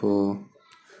இப்போது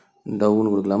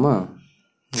டவுன்னு கொடுக்கலாமா?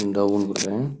 டவுன்னு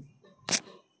கொடுக்குறேன்.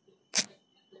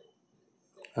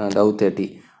 டவ்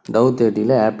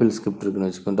 30ல் ஆப்பிள் ஸ்கிரிப்ட் இருக்குன்னு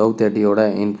வச்சுக்கோங்க. டவ் 30யோட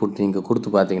இன்புட் நீங்கள் கொடுத்து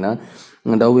பார்த்தீங்கன்னா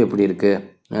டவ் எப்படி இருக்குது,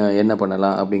 என்ன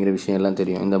பண்ணலாம் அப்படிங்கிற விஷயம் எல்லாம்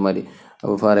தெரியும். இந்த மாதிரி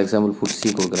ஃபார் எக்ஸாம்பிள்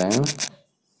ஃபுட்ஸி கொடுக்குறேன்.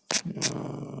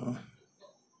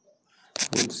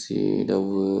 ஃபுட்ஸி டவ்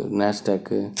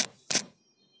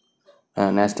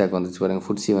நேஸ்டாக் வந்துருச்சு பாருங்கள்,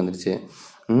 ஃபுட்ஸி வந்துருச்சு.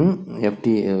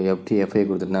 எஃப்ஐ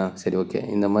கொடுத்துட்டுனா சரி, ஓகே.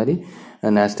 இந்த மாதிரி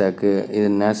நேஸ்டாக்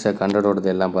 100ஓடது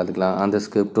எல்லாம் பார்த்துக்கலாம். அந்த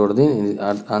ஸ்கிரிப்டோடது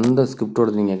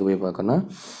நீங்கள் எங்கே போய் பார்க்கணுன்னா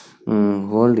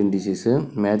வேர்ல்டு இண்டிசஸு,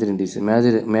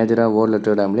 மேஜராக வேர்ல்டில்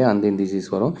ட்ரேட் ஆகலையே அந்த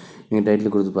இண்டிசஸ் வரும். நீங்கள்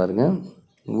டைட்டில் கொடுத்து பாருங்கள்.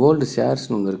 வேர்ல்டு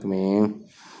ஷேர்ஸ்னு ஒன்று இருக்குமே,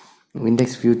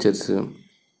 இண்டெக்ஸ்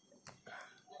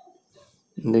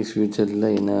ஃபியூச்சரில்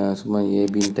என்ன சும்மா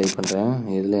ஏபின்னு டைப் பண்ணுறேன்.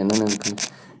 இதில் என்னென்ன இருக்குது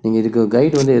நீங்கள் இதுக்கு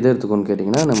கைடு வந்து எதை எடுத்துக்கோன்னு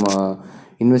கேட்டிங்கன்னா நம்ம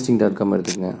investing.com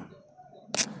எடுத்துக்கங்க.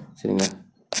 சரிங்களா?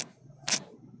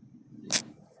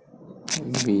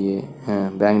 பிஏ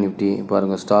பேங்க் நிஃப்டி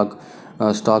பாருங்கள்,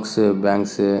 ஸ்டாக்ஸு,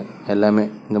 பேங்க்ஸு எல்லாமே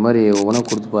இந்த மாதிரி ஒவ்வொன்றா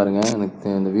கொடுத்து பாருங்கள்.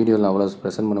 எனக்கு இந்த வீடியோவில் அவ்வளோ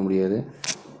ப்ரெசென்ட் பண்ண முடியாது.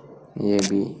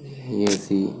 ஏபி,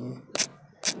 ஏசி,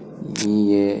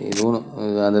 இஏ இது ஒன்று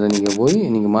அதில் நீங்கள் போய்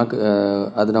நீங்கள்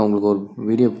அது நான் உங்களுக்கு ஒரு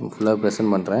வீடியோ ஃபுல்லாக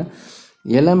ப்ரெசென்ட் பண்ணுறேன்.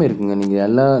 எல்லாமே இருக்குங்க. நீங்கள்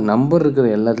எல்லா நம்பர் இருக்கிற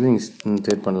எல்லாத்துலேயும் நீங்கள்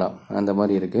ட்ரேட் பண்ணலாம். அந்த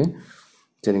மாதிரி இருக்குது.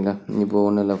 சரிங்களா? இப்போது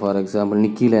ஒன்றும் இல்லை, ஃபார் எக்ஸாம்பிள்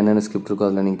நிக்கியில் என்னென்ன ஸ்கிரிப்ட் இருக்கோ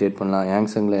அதில் நீங்கள் ட்ரேட் பண்ணலாம்.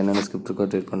 ஹேங்ஸங்கில் என்னென்ன ஸ்கிரிப்ட் இருக்கோ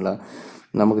ட்ரேட் பண்ணலாம்.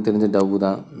 நமக்கு தெரிஞ்ச டவ்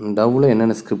தான். டவ்வில்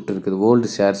என்னென்ன ஸ்கிரிப்ட் இருக்குது, ஓல்டு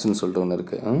ஷேர்ஸ்னு சொல்லிட்டு ஒன்று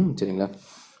இருக்குது. சரிங்களா?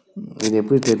 இது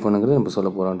எப்படி ட்ரேட் பண்ணுங்கிறது நம்ம சொல்ல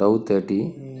போகிறோம். டவ் 30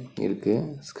 இருக்குது.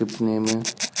 Script name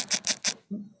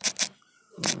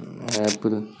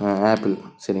apple.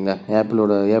 சரிங்களா?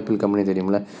 ஆப்பிள் கம்பெனி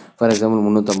தெரியுமில்ல. ஃபார் எக்ஸாம்பிள்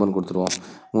 350 கொடுத்துருவோம்.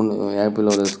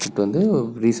 ஆப்பிளோட ஸ்கிரிப்ட் வந்து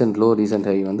ரீசெண்ட் லோ ரீசெண்ட்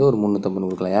ஹை வந்து ஒரு 350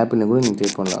 கொடுக்கலாம். ஆப்பிள்னு கூட நீங்கள்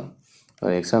ட்ரேட் பண்ணலாம்.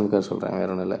 எக்ஸாம்பிளுக்காக சொல்கிறேன்,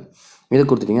 வேறு ஒன்றும் இல்லை. இது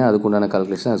கொடுத்துட்டிங்க, அதுக்கு உண்டான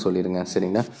கால்குலேஷன் அதை சொல்லிடுங்க.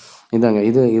 சரிங்களா? இதாங்க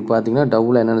இது பார்த்தீங்கன்னா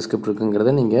டவ்வில் என்னென்ன ஸ்கிரிப்ட்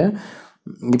இருக்குங்கிறத நீங்கள்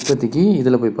இப்போதைக்கு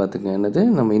இதில் போய் பார்த்துங்க. என்னது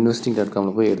நம்ம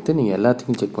investing.comல போய் எடுத்து நீங்கள்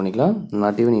எல்லாத்தையும் செக் பண்ணிக்கலாம்.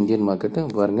 நாட் ஈவன் இந்தியன் மார்க்கெட்டு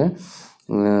பாருங்கள்.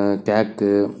 டேக்கு,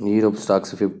 யூரோப்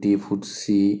ஸ்டாக்ஸ் 50,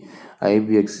 ஃபுட்ஸி,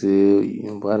 ஐபிஎக்ஸு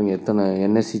பாருங்கள் எத்தனை,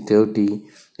 NSE 30.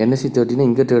 NSE 30னா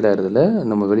இங்கே ட்ரேட் ஆகிறதில்ல,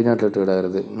 நம்ம வெளிநாட்டில் ட்ரேட்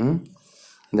ஆகிறது.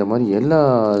 இந்த மாதிரி எல்லா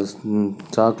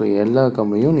ஸ்டாக்லையும் எல்லா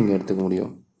கம்பெனியும் நீங்கள் எடுத்துக்க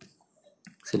முடியும்.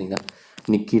 சரிங்களா?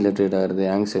 நிக்கியில் ட்ரேட் ஆகிறது,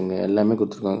 ஹேங்ஸங்க எல்லாமே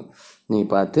கொடுத்துருக்காங்க.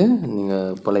 நீங்கள் பார்த்து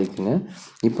நீங்கள் பழகிக்குங்க.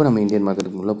 இப்போ நம்ம இந்தியன்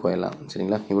மார்க்கெட்டுக்குள்ளே போயிடலாம்.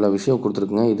 சரிங்களா? இவ்வளோ விஷயம்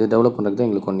கொடுத்துருக்குங்க. இது டெவலப் பண்ணுறதுக்கு தான்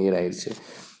எங்களுக்கு 1 year ஆயிடுச்சு.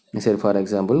 சரி, ஃபார்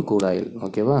எக்ஸாம்பிள் crude oil.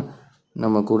 ஓகேவா?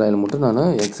 நம்ம crude oil மட்டும்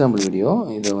நான் எக்ஸாம்பிள் வீடியோ,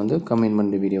 இதை வந்து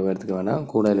கமெண்ட்மெண்ட் வீடியோவை எடுத்துக்க வேணாம்.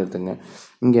 crude oil எடுத்துங்க.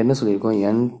 இங்கே என்ன சொல்லியிருக்கோம்,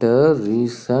 என்டர்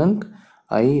ரீசன்ட்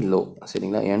ஐ லோ.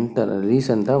 சரிங்களா? என்டர்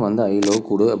ரீசெண்டாக வந்து ஐ லோ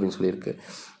கொடு அப்படின்னு சொல்லியிருக்கு.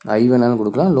 ஐ வேணாலும்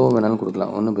கொடுக்கலாம், லோ வேணாலும்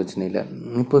கொடுக்கலாம், ஒன்றும் பிரச்சனை இல்லை.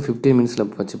 இப்போ 15 மினிட்ஸில்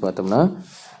வச்சு பார்த்தோம்னா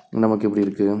நமக்கு எப்படி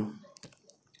இருக்குது,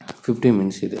 15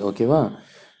 மினிட்ஸ் இது. ஓகேவா?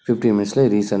 15 மினிட்ஸில்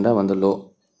ரீசெண்டாக வந்து லோ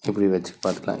இப்படி வச்சு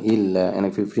பார்த்துக்கலாம். இல்லை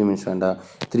எனக்கு 15 மினிட்ஸ் வேண்டாம்,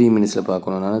 3 மினிட்ஸில்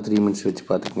பார்க்கணும், நான் 3 மினிட்ஸ் வச்சு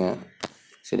பார்த்துக்குங்க.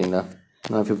 சரிங்களா?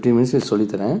 நான் 15 மினிட்ஸ் வச்சு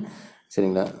சொல்லித்தரேன்.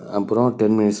 சரிங்களா? அப்புறம்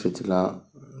 10 மினிட்ஸ் வச்சுக்கலாம்,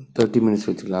 30 மினிட்ஸ்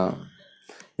வச்சுக்கலாம்.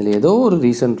 இதில் ஏதோ ஒரு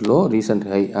ரீசெண்ட் லோ ரீசெண்ட்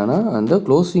ஹை, ஆனால் அந்த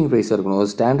க்ளோசிங் ப்ரைஸாக இருக்கணும், ஒரு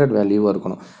ஸ்டாண்டர்ட் வேல்யூவாக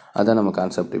இருக்கணும். அதான் நம்ம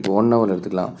கான்செப்ட். இப்போ 1 hour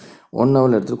எடுத்துக்கலாம். 1 hour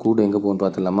எடுத்துகிட்டு கூட எங்கே போகணுன்னு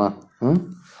பார்த்துடலாமா?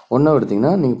 1 hour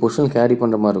எடுத்திங்கன்னா நீங்கள் பொசிஷன் கேரி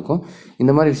பண்ணுற மாதிரி இருக்கும்.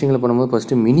 இந்த மாதிரி விஷயங்களை பண்ணும்போது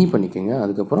ஃபஸ்ட்டு மினி பண்ணிக்கோங்க,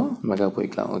 அதுக்கப்புறம் மெகா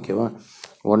போய்க்கலாம். ஓகேவா?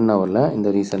 1 hourல் இந்த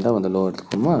ரீசெண்டாக வந்து லோ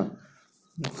எடுத்துக்கோமா,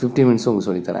 15 மினிட்ஸ் உங்களுக்கு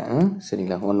சொல்லித்தரேன்.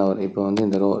 சரிங்களா? 1 hour இப்போ வந்து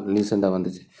இந்த லோ ரீசெண்டாக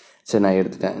வந்துச்சு. சரி, நான்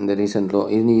எடுத்துட்டேன் இந்த ரீசெண்ட் லோ.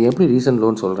 இது நீ எப்படி ரீசெண்ட்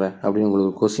லோன்னு சொல்கிற அப்படின்னு உங்களுக்கு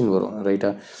ஒரு கொஸ்டின் வரும், ரைட்டா?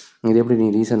 இது எப்படி நீ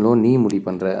ரீசெண்ட் லோ நீ முடிவு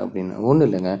பண்ணுற அப்படின்னு. ஒன்றும்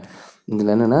இல்லைங்க.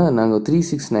 இதில் என்னென்னா, நாங்கள்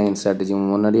 369 ஸ்ட்ராட்டஜி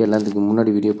முன்னாடியே எல்லாத்துக்கும்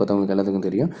முன்னாடி வீடியோ பார்த்தவங்களுக்கு எல்லாத்துக்கும்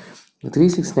தெரியும்.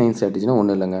 369 ஸ்ட்ராட்டஜினா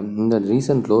ஒன்றும் இல்லைங்க. இந்த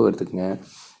ரீசெண்ட் லோ எடுத்துக்கங்க.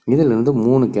 இதிலேருந்து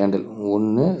 3 கேண்டில்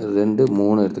 1 2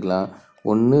 3 எடுத்துக்கலாம்.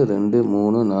 1 2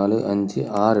 3 4 5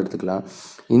 6 எடுத்துக்கலாம்.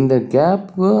 இந்த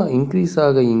கேப்பு இன்க்ரீஸ்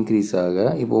ஆக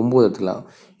இப்போ 9 எடுத்துக்கலாம்.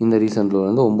 இந்த ரீசெண்ட்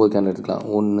லோலேருந்து 9 கேண்டில் எடுத்துக்கலாம்.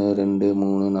 1 2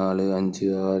 3 4 5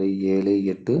 6 7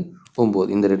 8 9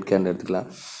 இந்த ரெட் கேண்டில் எடுத்துக்கலாம்.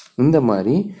 இந்த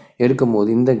மாதிரி எடுக்கும்போது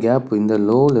இந்த கேப், இந்த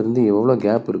லோவிலேருந்து எவ்வளோ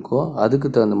கேப் இருக்கோ அதுக்கு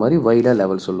தகுந்த மாதிரி வைடாக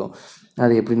லெவல் சொல்லும்.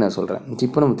 அது எப்படி நான் சொல்கிறேன்.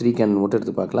 இப்போ நம்ம 3 கேண்டில் மட்டும்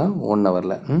எடுத்து பார்க்கலாம். 1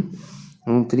 ஹவரில்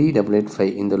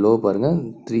 3885 இந்த லோ பாருங்கள்,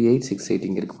 3868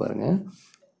 இங்கே இருக்குது பாருங்கள்.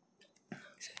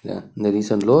 சரிங்களா? இந்த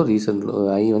ரீசெண்ட் லோ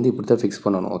ஐ வந்து இப்படி தான் ஃபிக்ஸ்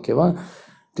பண்ணணும். ஓகேவா?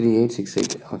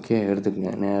 3868 ஓகே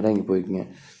எடுத்துக்கங்க. நேராக இங்கே போய்க்குங்க.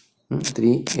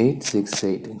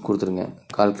 3868 கொடுத்துருங்க.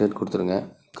 கால்குலேட்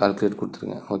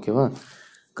கொடுத்துருங்க. ஓகேவா?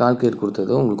 கால்குலேட்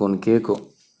கொடுத்ததும் உங்களுக்கு ஒன்று கேட்கும்,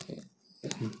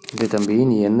 இது தம்பி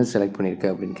நீ என்ன செலக்ட் பண்ணியிருக்க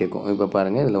அப்படின்னு கேட்கும். இப்போ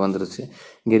பாருங்கள் இதில் வந்துருச்சு.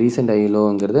 இங்கே ரீசெண்ட்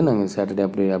ஐலோங்கிறது நாங்கள்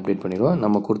சாட்டர்டே அப்டேட் பண்ணிடுவோம்.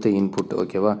 நம்ம கொடுத்த இன்புட்.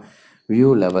 ஓகேவா? வியூ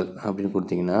லெவல் அப்படின்னு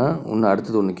கொடுத்தீங்கன்னா இன்னும்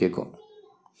அடுத்தது ஒன்று கேட்கும்.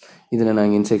 இதில்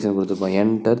நாங்கள் இன்ஸ்ட்ரக்ஷன் கொடுத்துருப்போம்.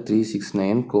 Enter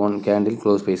 369 candle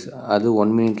close price. அது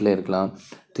 1 மினிட்ல இருக்கலாம்,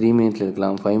 3 மினிட்ல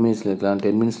இருக்கலாம், 5 மினிட்ஸில் இருக்கலாம்,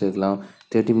 10 மினிட்ஸில் இருக்கலாம்,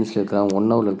 30 மினிட்ஸில் இருக்கலாம், 1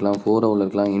 hour இருக்கலாம், 4 hour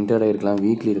இருக்கலாம், இன்டர்டே இருக்கலாம்,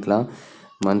 வீக்லி இருக்கலாம்,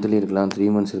 மந்த்லி இருக்கலாம், 3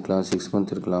 months இருக்கலாம், 6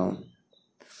 months இருக்கலாம்.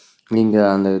 நீங்கள்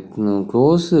அந்த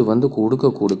க்ளோஸ் வந்து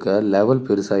கொடுக்க லெவல்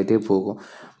பெருசாகிட்டே போகும்.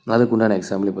 அதுக்கு உண்டான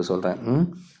எக்ஸாம்பிள் இப்போ சொல்கிறேன்.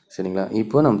 சரிங்களா?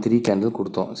 இப்போ நம்ம 3 கேண்டில்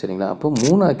கொடுத்தோம். சரிங்களா? அப்போ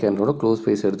 3ஆவது கேண்டலோட க்ளோஸ்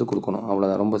ப்ரைஸ் எடுத்து கொடுக்கணும்.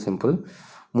 அவ்வளோதான், ரொம்ப சிம்பிள்.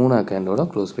 3ஆவது கேண்டலோட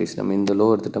க்ளோஸ் ப்ரைஸ் நம்ம இந்த லோ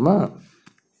எடுத்துட்டோமா,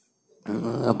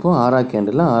 அப்போது 6ஆவது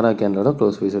கேண்டலோட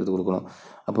க்ளோஸ் ப்ரைஸ் எடுத்து கொடுக்கணும்.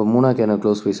 அப்போ 3ஆவது கேண்டல்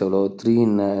க்ளோஸ் ப்ரைஸ் எவ்வளோ,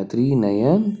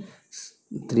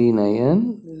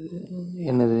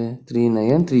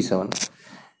 3937.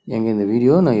 எங்கள் இந்த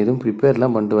வீடியோ நான் எதுவும்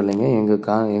ப்ரிப்பேர்லாம் பண்ணிட்டு வரலைங்க.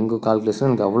 எங்கள் கால்குலேஷன்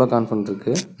எனக்கு அவ்வளோ கான்ஃபிடன்ட்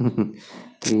இருக்குது.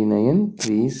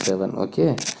 3937. ஓகே,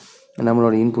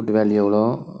 நம்மளோட இன்புட் வேல்யூ எவ்வளோ,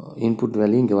 இன்புட்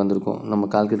வேல்யூ இங்கே வந்திருக்கும். நம்ம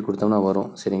கால்குலேட் கொடுத்தோம்னா வரும்.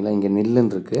 சரிங்களா? இங்கே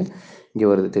நில்லுன்னு இருக்குது, இங்கே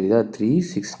வருது தெரியுதா,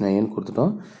 369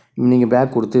 கொடுத்துட்டோம். நீங்கள்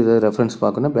பேக் கொடுத்து இதை ரெஃபரன்ஸ்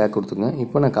பார்க்கணுன்னா பேக் கொடுத்துங்க.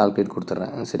 இப்போ நான் கால்குலேட்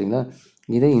கொடுத்துட்றேன். சரிங்களா?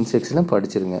 இதை இன்ஸ்ட்ரக்ஷனை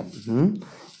படிச்சிருங்க.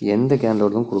 எந்த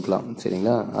கேண்டலோடதும் கொடுக்கலாம்.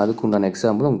 சரிங்களா? அதுக்கு உண்டான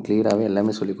எக்ஸாம்பிள் உங்களுக்கு கிளியராகவே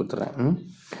எல்லாமே சொல்லி கொடுத்துட்றேன்.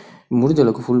 முடிஞ்ச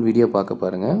அளவுக்கு ஃபுல் வீடியோ பார்க்க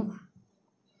பாருங்கள்.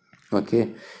 ஓகே,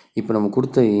 இப்போ நம்ம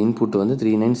கொடுத்த இன்புட் வந்து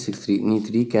 3963. நீ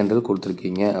 3 கேண்டில்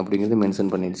கொடுத்துருக்கீங்க அப்படிங்கிறது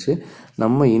மென்ஷன் பண்ணிடுச்சு.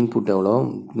 நம்ம இன்புட் எவ்வளோ?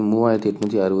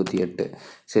 3868.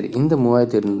 சரி, இந்த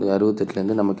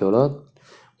 3868லேருந்து நமக்கு எவ்வளோ?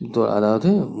 அதாவது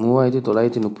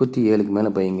 3937க்கு மேலே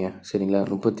பைங்க. சரிங்களா,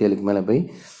 37க்கு மேலே பை.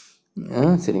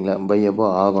 சரிங்களா, பை அப்போ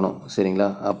ஆகணும். சரிங்களா,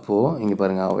 அப்போது இங்கே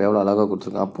பாருங்கள் எவ்வளோ அழகாக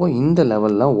கொடுத்துருக்கோம். அப்போது இந்த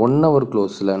லெவலில் 1 hour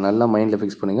க்ளோஸில் நல்லா மைண்டில்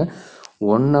ஃபிக்ஸ் பண்ணுங்கள்.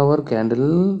 1 hour கேண்டில்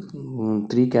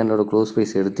 3 கேண்டலோட க்ளோஸ்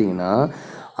ப்ரைஸ் எடுத்திங்கன்னா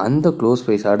அந்த க்ளோஸ்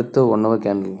ப்ரைஸ் அடுத்த 1 hour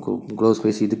கேண்டில் க்ளோஸ்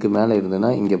ப்ரைஸ் இதுக்கு மேலே இருந்ததுன்னா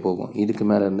இங்கே போகும், இதுக்கு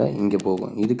மேலே இருந்தால் இங்கே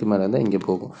போகும், இதுக்கு மேலே இருந்தால் இங்கே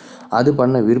போகும். அது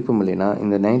பண்ண விருப்பம் இல்லைன்னா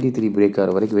இந்த 93 பிரேக்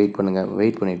ஆகிற வரைக்கும் வெயிட் பண்ணுங்கள்.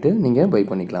 வெயிட் பண்ணிவிட்டு நீங்கள் பை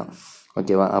பண்ணிக்கலாம்.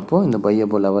 ஓகேவா, அப்போது இந்த பை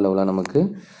அப்போ லெவல் எவ்வளோ நமக்கு?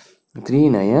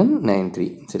 3993.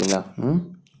 சரிங்களா,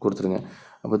 கொடுத்துருங்க.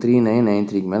 அப்போ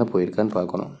 3993க்கு மேலே போயிருக்கான்னு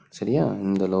பார்க்கணும். சரியா,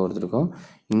 இந்த லோ எடுத்துருக்கோம்,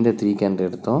 இந்த 3 கேண்டில்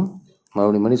எடுத்தோம்.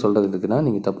 மறுபடியும் சொல்கிறது இருக்குன்னா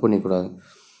நீங்கள் தப்பு பண்ணிக்கூடாது.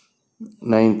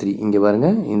 93 இங்கே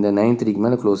பாருங்கள், இந்த 93க்கு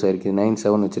மேலே க்ளோஸ் ஆகிருக்கு.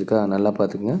 97 வச்சுருக்கா, நல்லா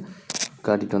பார்த்துக்குங்க.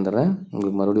 காட்டிட்டு வந்துடுறேன்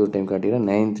உங்களுக்கு, மறுபடியும் ஒரு டைம் காட்டிடுறேன்.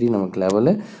 93 நமக்கு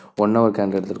லெவலு 1 hour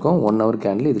கேண்டில் எடுத்துருக்கோம். 1 hour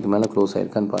கேண்டில் இதுக்கு மேலே க்ளோஸ்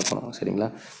ஆகிருக்கான்னு பார்க்கணும். சரிங்களா,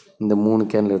 இந்த 3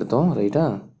 கேண்டில் எடுத்தோம். ரைட்டா,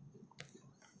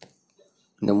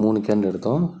 இந்த 3 கேண்டில்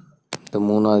எடுத்தோம். இந்த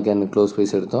 3வது கேண்டில் க்ளோஸ்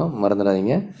ப்ரைஸ் எடுத்தோம்,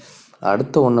 மறந்துடாதீங்க.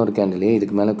 அடுத்த 1 hour கேண்டிலே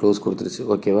இதுக்கு மேலே க்ளோஸ் கொடுத்துருச்சு.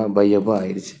 ஓகேவா, பை அப்போ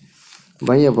ஆயிடுச்சு.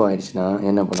 பை அப்போ ஆயிடுச்சுன்னா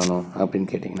என்ன பண்ணணும் அப்படின்னு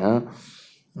கேட்டிங்கன்னா,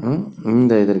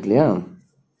 இந்த இது இருக்கு இல்லையா,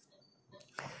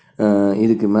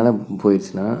 இதுக்கு மேலே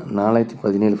போயிடுச்சுன்னா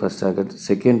 4017 ஃபஸ்ட் டார்கெட்,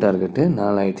 செகண்ட் டார்கெட்டு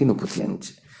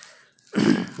 4035.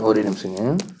 ஒரே நிமிஷங்க.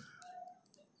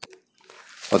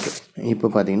 ஓகே, இப்போ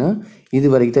பார்த்தீங்கன்னா இது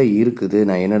வரைக்கும் தான் இருக்குது.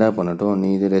 நான் என்னடா பண்ணட்டும்? நீ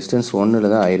இது ரெசிஸ்டன்ஸ் 1ல்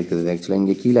தான் ஆயிருக்குது. ஆக்சுவலாக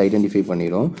இங்கே கீழே ஐடென்டிஃபை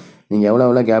பண்ணிடும். நீங்கள்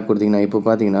எவ்வளோ கேப் கொடுத்தீங்கன்னா, இப்போ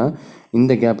பார்த்தீங்கன்னா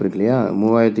இந்த கேப் இருக்கு இல்லையா,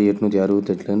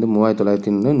 3868லேருந்து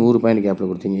 3900 100 பாயிண்ட் கேப்பில்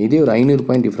கொடுத்தீங்க. இதே ஒரு 500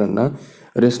 பாயிண்ட் டிஃப்ரெண்ட்னா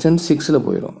ரெசிஸ்டன்ஸ் 6ல்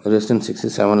போயிடும், ரெசிஸ்டன்ஸ்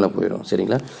 6 7ல் போயிடும்.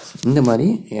 சரிங்களா, இந்த மாதிரி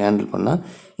ஹேண்டில் பண்ணால்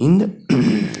இந்த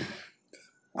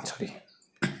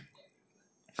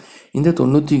இந்த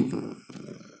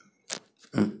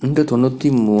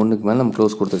 91க்கு மேலே நம்ம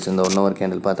க்ளோஸ் கொடுத்துருச்சு. இந்த 1 hour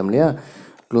கேண்டில் பார்த்தோம் இல்லையா,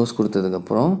 க்ளோஸ்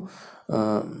கொடுத்ததுக்கப்புறம்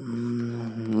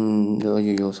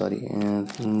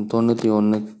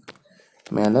 91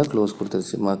 மேலே க்ளோஸ்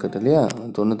கொடுத்துருச்சு மார்க்கெட் இல்லையா,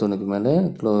 91க்கு மேலே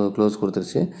க்ளோஸ்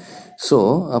கொடுத்துருச்சு. ஸோ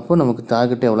அப்போ நமக்கு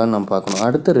டார்கெட் எவ்வளோன்னு நம்ம பார்க்கணும்.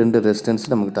 அடுத்த 2 ரெசிஸ்டன்ஸ்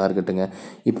நமக்கு டார்கெட்டுங்க.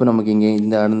 இப்போ நமக்கு இங்கே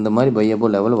இந்த மாதிரி பையப்போ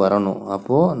லெவல் வரணும்.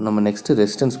 அப்போது நம்ம நெக்ஸ்ட்டு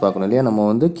ரெசிஸ்டன்ஸ் பார்க்கணும் இல்லையா. நம்ம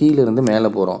வந்து கீழேருந்து மேலே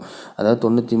போகிறோம். அதாவது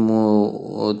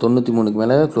 93க்கு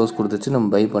மேலே க்ளோஸ் கொடுத்துச்சு, நம்ம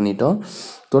பை பண்ணிட்டோம்.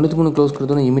 93 க்ளோஸ்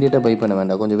கொடுத்தோன்னா இமீடியட்டாக பை பண்ண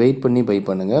வேண்டாம், கொஞ்சம் வெயிட் பண்ணி பை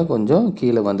பண்ணுங்கள், கொஞ்சம்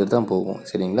கீழே வந்துட்டு தான் போகும்.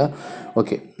 சரிங்களா,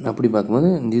 ஓகே. அப்படி பார்க்கும்போது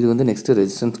இது வந்து நெக்ஸ்ட்டு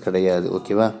ரெசிஸ்டன்ஸ் கிடையாது.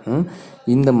 ஓகேவா,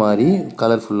 இந்த மாதிரி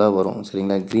கலர்ஃபுல்லாக வரும்.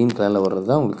 சரிங்களா, க்ரீன் கலரில் வர்றது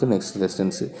தான் உங்களுக்கு நெக்ஸ்ட்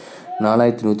ரெசிஸ்டன்ஸு.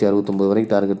 4169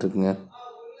 வரைக்கும் டார்கெட் இருக்குங்க.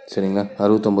 சரிங்களா,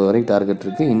 69 வரைக்கும் டார்கெட்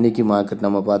இருக்குது. இன்றைக்கி மார்க்கெட்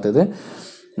நம்ம பார்த்தது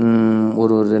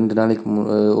ஒரு 2 நாளைக்கு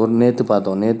ஒரு நேற்று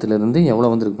பார்த்தோம். நேற்றுலேருந்து எவ்வளோ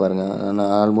வந்துருக்கு பாருங்கள்,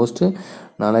 நான் ஆல்மோஸ்ட்டு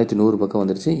 4100 பக்கம்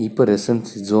வந்துருச்சு. இப்போ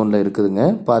ரெசிஸ்டன்ஸ் ஜோனில் இருக்குதுங்க,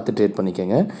 பார்த்து ட்ரேட்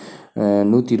பண்ணிக்கோங்க.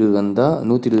 120 வந்தால்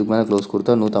 120க்கு மேலே க்ளோஸ்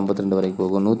கொடுத்தா 152 வரைக்கும்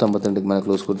போகும். 152க்கு மேலே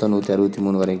க்ளோஸ் கொடுத்தா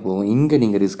 163 வரைக்கும் போகும். இங்கே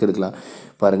நீங்கள் ரிஸ்க் எடுக்கலாம்.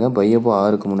 பாருங்கள், பையப்போ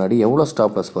 6க்கு முன்னாடி எவ்வளோ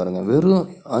ஸ்டாப் லாஸ் பாருங்கள், வெறும்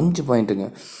 5 பாயிண்ட்டுங்க.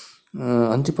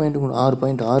 5 பாயிண்ட்டு 6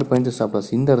 பாயிண்ட்டு ஸ்டாப் லாஸ்.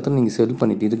 இந்த இடத்துல நீங்கள் செல்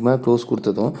பண்ணிவிட்டு இதுக்கு மேலே க்ளோஸ்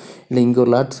கொடுத்ததும் இல்லை, இங்கே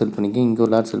ஒரு லாட் செல் பண்ணிக்க, இங்கே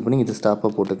ஒரு லாட் செல் பண்ணி இது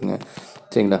ஸ்டாப்பாக போட்டுக்குங்க.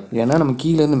 சரிங்களா, ஏன்னா நம்ம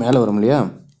கீழேருந்து மேலே வரும் இல்லையா,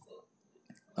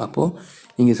 அப்போது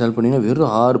நீங்கள் செல் பண்ணிங்கன்னா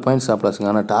வெறும் 6 பாயிண்ட் ஸ்டாப் லாஸுங்க.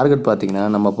 ஆனால் டார்கெட் பார்த்தீங்கன்னா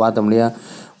நம்ம பார்த்தோம் இல்லையா,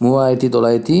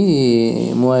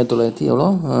 3900 எவ்வளோ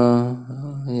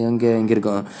இங்கே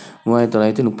இருக்கும்,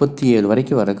 3937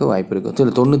 வரைக்கும் வரக்கு வாய்ப்பு இருக்குது.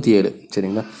 சரி, 97.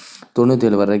 சரிங்களா,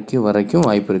 97 வரைக்கும்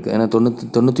வாய்ப்பு இருக்குது. ஏன்னா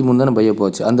 93 தானே பைய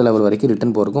போச்சு, அந்த லெவல் வரைக்கும்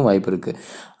ரிட்டன் போகிறக்கும் வாய்ப்பு இருக்குது.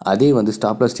 அதே வந்து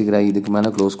ஸ்டாப் லாஸ் ஸ்டிக்கராக இதுக்கு மேலே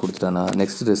க்ளோஸ் கொடுத்துட்டானா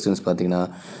நெக்ஸ்ட் ரெசிஸ்டன்ஸ்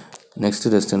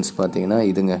பார்த்தீங்கன்னா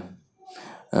இதுங்க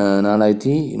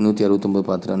 4169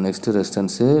 பார்த்துட்டோம். Next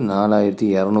resistance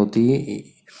 4289.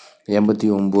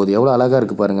 எவ்வளோ அழகாக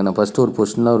இருக்குது பாருங்கள். நான் ஃபஸ்ட்டு ஒரு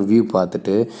பொசிஷனில் ஒரு வியூ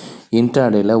பார்த்துட்டு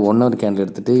இன்ட்ராடேயில் 1 hour கேண்டில்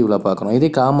எடுத்துகிட்டு இவ்வளோ பார்க்கணும். இதே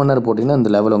காமன் போட்டிங்கன்னா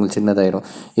இந்த லெவல் உங்களுக்கு சின்னதாயிரும்.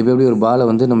 இப்போ எப்படி ஒரு பாலை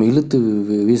வந்து நம்ம இழுத்து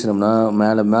வீசினோம்னா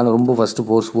மேலே ரொம்ப ஃபஸ்ட்டு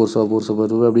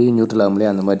ஃபோர்ஸாக அப்படியே நியூட்ரல் ஆகும்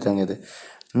இல்லையா, அந்த மாதிரி தாங்க இது.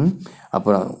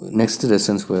 அப்புறம் நெக்ஸ்ட்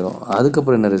ரெசிஸ்டன்ஸ் போயிடும்.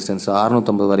 அதுக்கப்புறம் என்ன ரெசிஸ்டன்ஸ்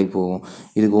 650 வரைக்கும் போகும்.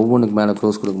 இதுக்கு ஒவ்வொன்றுக்கு மேலே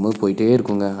க்ளோஸ் கொடுக்கும்போது போயிட்டே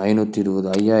இருக்குங்க. 520,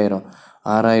 5000,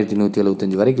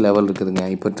 6175 வரைக்கும் லெவல் இருக்குதுங்க.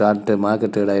 இப்போ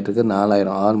மார்க்கெட் ட்ரேட் ஆகிட்டு இருக்குது 4000.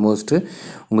 ஆல்மோஸ்ட்டு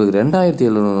உங்களுக்கு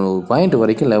 2700 பாயிண்ட்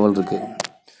வரைக்கும் லெவல் இருக்குது.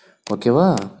 ஓகேவா,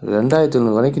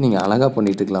 2700 வரைக்கும் நீங்கள் அழகாக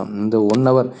பண்ணிகிட்டு இருக்கலாம். இந்த 1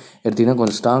 hour எடுத்திங்கன்னா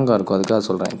கொஞ்சம் ஸ்ட்ராங்காக இருக்கும், அதுக்காக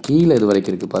சொல்கிறேன். கீழே இது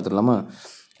வரைக்கும் இருக்குது பார்த்துடலாமா,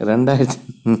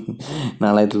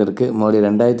 2400 இருக்குது.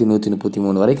 மறுபடியும்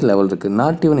 2133 வரைக்கும் லெவல் இருக்குது.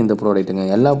 நாட் ஈவன் இந்த ப்ராடக்ட்டுங்க,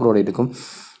 எல்லா ப்ராடக்ட்டுக்கும்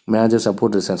மேஜர்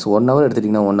சப்போர்ட் ரெசிஸ்டன்ஸ் 1 ஹவர்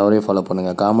எடுத்துட்டிங்கன்னா 1 ஹவரே ஃபாலோ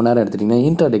பண்ணுங்கள். காமன் நேரம் எடுத்துட்டிங்கன்னா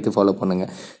இன்ட்ராடேக்கு ஃபாலோ பண்ணுங்கள்.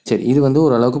 சரி, இது வந்து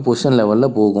ஓரளவுக்கு பொசிஷன்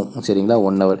லெவலில் போகும். சரிங்களா,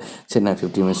 1 ஹவர். சரி, நான்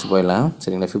 15 மினிட்ஸ் போயிடலாம்.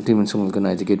 சரிங்களா, 15 மினிட்ஸ் உங்களுக்கு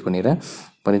நான் எஜுகேட் பண்ணிடுறேன்.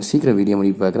 பண்ணிட்டு சீக்கிரம் வீடியோ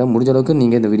முடிவு பார்க்குறேன். முடிஞ்ச அளவுக்கு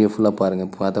நீங்கள் இந்த வீடியோ ஃபுல்லாக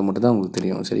பாருங்கள். பார்த்தா மட்டும் தான் உங்களுக்கு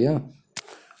தெரியும். சரியா,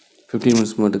 15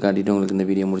 மினிட்ஸ் மட்டும் காட்டிட்டு உங்களுக்கு இந்த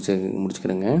வீடியோ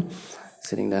முடிச்சுக்கிறேங்க.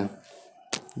 சரிங்களா,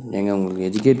 ஏங்க உங்களுக்கு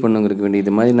எஜுகேட் பண்ணுங்கிறதுக்கு வேண்டிய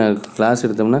இது மாதிரி நான் கிளாஸ்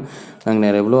எடுத்தோம்னா நாங்கள்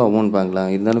நிறைய எவ்வளோ அமௌண்ட் வாங்கலாம்.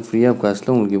 இருந்தாலும் ஃப்ரீ ஆஃப்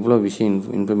காஸ்ட்டில் உங்களுக்கு இவ்வளோ விஷயம்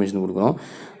இன்ஃபர்மேஷன் கொடுக்குறோம்.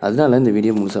 அதனால இந்த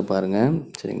வீடியோ முழுசாக பாருங்கள்.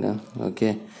 சரிங்களா, ஓகே.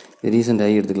 இது ரீசெண்ட்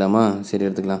ஹை எடுத்துக்கலாமா? சரி,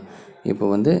 எடுத்துக்கலாம். இப்போ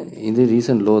வந்து இது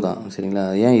ரீசெண்ட் லோ தான். சரிங்களா,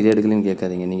 ஏன் இது எடுக்கலன்னு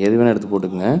கேட்காதீங்க. நீங்கள் எது வேணால் எடுத்து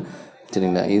போட்டுக்கங்க.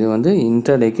 சரிங்களா, இது வந்து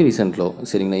இன்ட்ராடேக்கு ரீசெண்ட் லோ.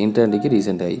 சரிங்களா, இன்ட்ராடேக்கு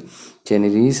ரீசெண்ட் ஹை.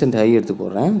 சரி, ரீசெண்ட் ஹை எடுத்து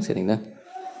போடுறேன். சரிங்களா,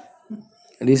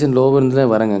 ரீசெண்ட் லோவர் இருந்து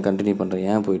வரேங்க, கண்டினியூ பண்ணுறேன்.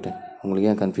 ஏன் போயிட்டேன் உங்களுக்கு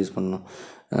ஏன் கன்ஃபியூஸ் பண்ணணும்.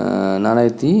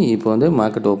 4000 இப்போ வந்து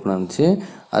மார்க்கெட் ஓப்பன் ஆனிச்சு.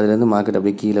 அதுலேருந்து மார்க்கெட்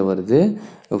அப்படியே கீழே வருது.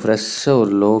 ஃப்ரெஷ்ஷாக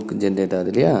ஒரு லோ ஜென்ரேட்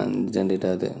ஆகுது இல்லையா, ஜென்ரேட்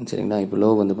ஆகுது. சரிங்களா, இப்போ லோ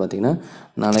வந்து பார்த்திங்கன்னா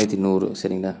 4100.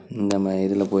 சரிங்களா, நம்ம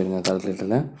இதில் போயிருங்க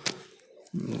கால்குலேட்டரில்.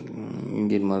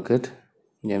 Indian market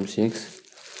MCX.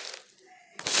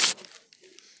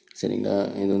 சரிங்களா,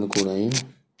 இது வந்து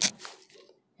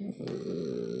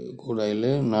crude oil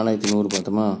 4100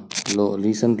 பார்த்தோமா, லோ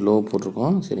ரீசெண்ட் லோ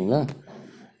போட்டிருக்கோம். சரிங்களா,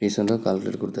 ரீசெண்டாக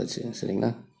கால்குலேட் கொடுத்தாச்சு. சரிங்களா,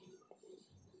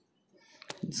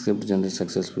 script generate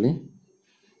successfully.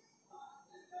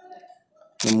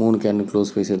 3 candle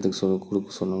close price கொடுக்க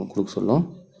சொல்லும்.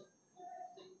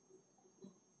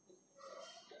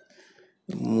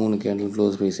 3 கேண்டில்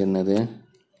க்ளோஸ் ப்ரைஸ் என்னது,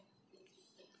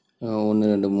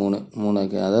 1 2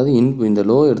 3 அதாவது இந்த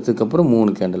லோ எடுத்ததுக்கப்புறம்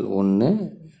 3 கேண்டில் 1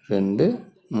 2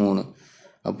 3,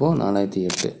 அப்போது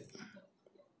 4008,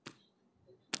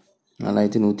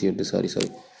 4108. சாரி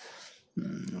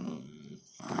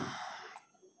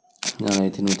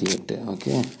 4108.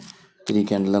 ஓகே, 3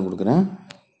 கேண்டில் தான் கொடுக்குறேன்.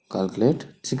 கால்குலேட்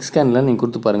 6 கேண்டில் நீங்கள்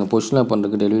கொடுத்து பாருங்கள். பொசிஷனாக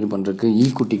பண்ணுறதுக்கு, டெலிவரி பண்ணுறதுக்கு,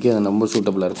 ஈக்குட்டிக்கு அது ரொம்ப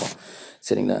சூட்டபுளாக இருக்கும்.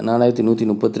 சரிங்களா,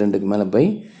 4132 மேலே பை,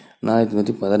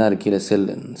 4116 கீழே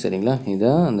செல்லு. சரிங்களா,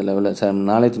 இதான் அந்த லெவலில்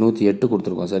 4108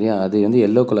 கொடுத்துருக்கோம். சரியா, அது வந்து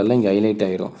எல்லோ கலரில் இங்கே ஹைலைட்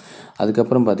ஆகிரும்.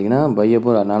 அதுக்கப்புறம் பார்த்தீங்கன்னா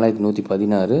பையப்போ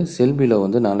 4116, செல்பியில்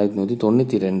வந்து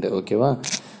 4192. ஓகேவா,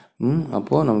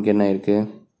 அப்போது நமக்கு என்ன ஆயிருக்கு,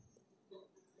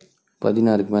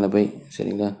 16க்கு மேலே பை.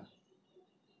 சரிங்களா,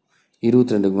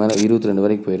 22க்கு மேலே 22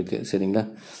 வரைக்கும் போயிருக்கு. சரிங்களா,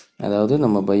 அதாவது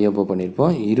நம்ம பையப்போ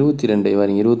பண்ணியிருப்போம் 22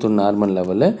 வரைக்கும், 21 நார்மல்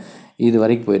லெவலில் இது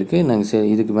வரைக்கும் போயிருக்கு. நாங்கள்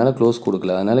இதுக்கு மேலே க்ளோஸ்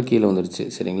கொடுக்கல, அதனால் கீழே வந்துருச்சு.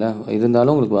 சரிங்களா,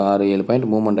 இருந்தாலும் உங்களுக்கு 6-7 பாயிண்ட்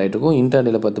மூவ்மெண்ட் ஆகிட்டு இருக்கும்.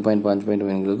 இன்ட்ராடேயில் 10 பாயிண்ட் 5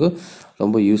 பாயிண்ட் எங்களுக்கு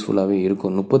ரொம்ப யூஸ்ஃபுல்லாகவே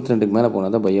இருக்கும். 32க்கு மேலே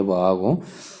போனால் தான் பையப்போ ஆகும்.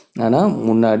 ஆனால்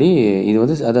முன்னாடி இது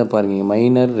வந்து அதை பாருங்கள்,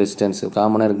 மைனர் ரெசிஸ்டன்ஸ்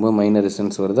காமனாக இருக்கும்போது மைனர்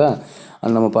ரெசிஸ்டன்ஸ் வருதா,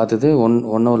 அது நம்ம பார்த்தது ஒன்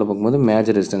ஹவரில் பார்க்கும்போது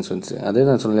மேஜர் ரெசிஸ்டன்ஸ் வந்துச்சு. அதே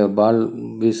நான் சொல்லலை, பால்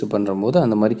வீஸ் பண்ணுறம்போது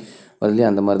அந்த மாதிரி வரலையே,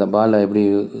 அந்த மாதிரி தான் பால் எப்படி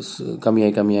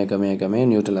கம்மியாக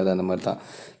நியூட்ரல், அது அந்த மாதிரி தான்.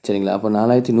 சரிங்களா, அப்போ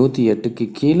 4108க்கு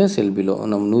கீழே செல் பிலோ,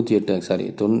 நம்ம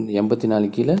 84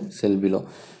 கீழே செல் பிலோ.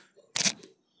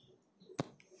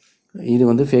 இது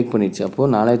வந்து ஃபேக் பண்ணிடுச்சு.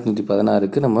 அப்போது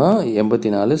 4116க்கு நம்ம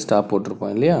 84 ஸ்டாப்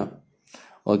போட்டிருப்போம் இல்லையா.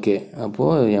 ஓகே,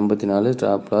 அப்போது 84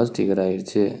 ஸ்டாப் லாஸ் ட்ரிகர்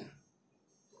ஆகிடுச்சு.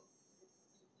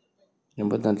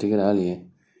 84 ட்ரிகர் ஆகலையே,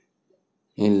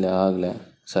 இல்லை ஆகலை,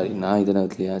 சாரி நான் இதெல்லாம்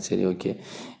இல்லையா. சரி, ஓகே,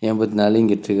 84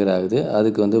 இங்கே ட்ரிகர் ஆகுது.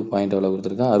 அதுக்கு வந்து பாயிண்ட் எவ்வளோ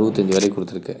கொடுத்துருக்கேன், 65 வரை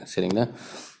கொடுத்துருக்கு. சரிங்களா,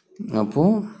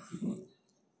 அப்போது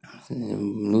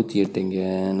 108 இங்கே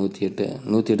 108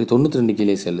 92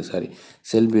 கீழே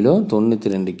செல் பிலோ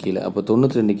 92 கீழே. அப்போ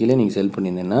 92 கீழே நீங்கள் செல்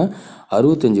பண்ணியிருந்தீங்கன்னா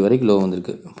 65 வரைக்கும் லோ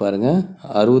வந்திருக்கு பாருங்கள்.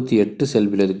 68 செல்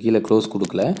பிலோ கீழே க்ளோஸ்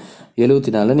கொடுக்கல,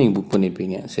 74 நீங்கள் புக்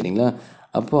பண்ணியிருப்பீங்க. சரிங்களா,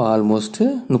 அப்போது ஆல்மோஸ்ட்டு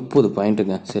 30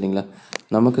 பாயிண்ட்டுங்க. சரிங்களா,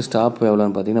 நமக்கு ஸ்டாப்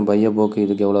எவ்வளோன்னு பார்த்தீங்கன்னா பையப்போக்கு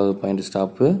இதுக்கு எவ்வளோ பாயிண்ட்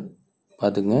ஸ்டாப்பு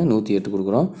பார்த்துக்குங்க. 108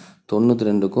 கொடுக்குறோம்.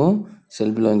 92க்கும்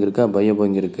செல் பிலோ இங்கே இருக்கா, பையப்போ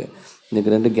இங்கே இருக்குது.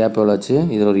 இதுக்கு 2 கேப் எவ்வளோ ஆச்சு,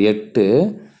 இதில் ஒரு 8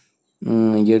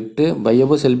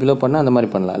 பையப்போ செல் பிலோ பண்ணால் அந்த மாதிரி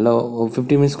பண்ணலாம். இல்லை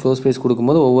 15 மினிட்ஸ் க்ளோஸ் ப்ரைஸ்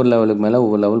கொடுக்கும்போது ஒவ்வொரு லெவலுக்கு மேலே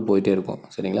ஒவ்வொரு லெவல் போயிட்டே இருக்கும்.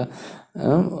 சரிங்களா,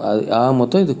 அது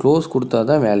மொத்தம் இது க்ளோஸ் கொடுத்தா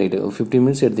தான் வேலிடு. 15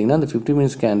 மினிட்ஸ் எடுத்திங்கன்னா அந்த 15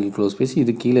 மினிட்ஸ் கேண்டில் க்ளோஸ் ப்ரைஸ்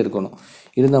இது கீழே இருக்கணும்.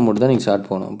 இருந்தால் மட்டும் தான் நீங்கள் ஸ்டார்ட்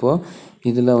போகணும். இப்போது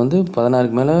இதில் வந்து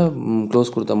 16க்கு மேலே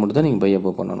க்ளோஸ் கொடுத்தா மட்டும் தான் நீங்கள்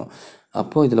பையப்போ பண்ணணும்.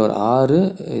 அப்போது இதில் ஒரு 6,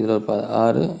 இதில் ஒரு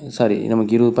 6, சாரி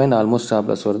நமக்கு 20 பாயிண்ட் ஆல்மோஸ்ட் ஸ்டாப்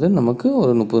லாஸ் வருது. நமக்கு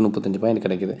ஒரு 30-35 பாயிண்ட்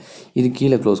கிடைக்கிது. இது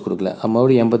கீழே க்ளோஸ் கொடுக்கல.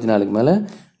 மறுபடியும் 84க்கு மேலே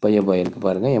பையப்போ இருக்குது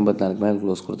பாருங்கள். 84க்கு மேலே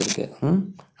க்ளோஸ் கொடுத்துருக்கு.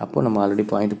 அப்போது நம்ம ஆல்ரெடி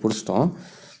பாயிண்ட் பிடிச்சிட்டோம்.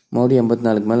 மறுபடியும்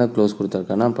 84க்கு மேலே க்ளோஸ்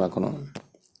கொடுத்துருக்கானா பார்க்கணும்.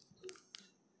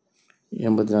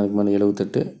 84க்கு மேலே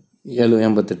 88க்கு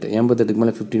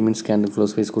மேலே 15 minutes candle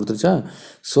close price கொடுத்துருச்சா.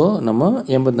 So நம்ம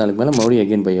 84க்கு மேலே மறுபடியும்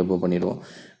அகெயின் பையப்போ பண்ணிடுவோம்.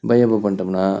 பையப்போ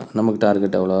பண்ணிட்டோம்னா நமக்கு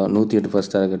டார்கெட் எவ்வளோ, 108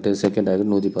 first target, second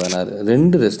target 116,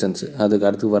 2 resistance, அதுக்கு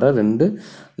அடுத்து வர 2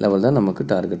 லெவல் தான் நமக்கு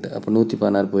டார்கெட்டு. அப்போ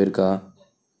 116 போயிருக்கா,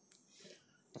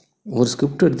 ஒரு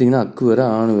ஸ்கிரிப்ட் எடுத்திங்கன்னா அக்கு வேறு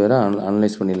ஆணு வேறு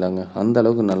அனலைஸ் பண்ணிடலாங்க. அந்த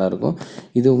அளவுக்கு நல்லாயிருக்கும்.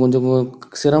 இது கொஞ்சம்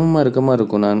சிரமமாக இருக்க மாதிரி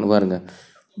இருக்கும். நான் பாருங்கள்,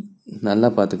 நல்லா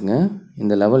பார்த்துக்குங்க.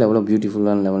 இந்த லெவல் எவ்வளோ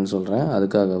பியூட்டிஃபுல்லான லெவல்னு சொல்கிறேன்.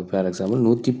 அதுக்காக ஃபார் எக்ஸாம்பிள்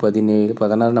 117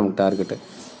 16 நமக்கு டார்கெட்டு.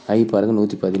 ஐ பாருங்கள்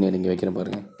 117 இங்கே வைக்கிறேன்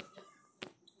பாருங்கள்.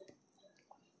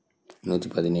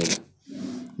 117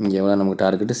 இங்கே எவ்வளோ நமக்கு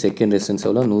டார்கெட்டு. செகண்ட் ரெசிஸ்டன்ஸ்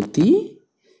எவ்வளோ 116.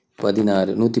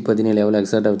 117 எவ்வளோ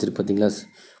எக்ஸாக்டாக வச்சுருக்கு பார்த்தீங்களா.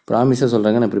 ப்ராமிஸாக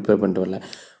சொல்கிறாங்க, நான் ப்ரிப்பேர் பண்ணிட்டு வரல.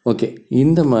 ஓகே,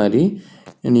 இந்த மாதிரி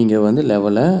நீங்கள் வந்து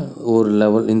ஒரு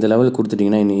லெவல் இந்த லெவல்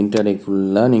கொடுத்துட்டிங்கன்னா இன்ட்ராடே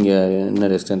ஃபுல்லாக நீங்கள் என்ன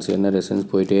ரெசிஸ்டன்ஸ்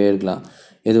போயிட்டே இருக்கலாம்.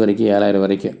 இது வரைக்கும் 7000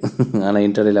 வரைக்கும். ஆனால்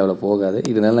இன்ட்ராடே லெவலில் போகாது.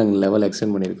 இதனால நாங்கள் லெவல்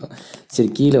எக்ஸ்டெண்ட் பண்ணியிருக்கோம். சரி,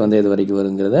 கீழே வந்து எது வரைக்கும்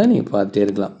வருங்கிறத நீங்கள் பார்த்துட்டே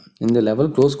இருக்கலாம். இந்த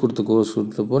லெவல் க்ளோஸ்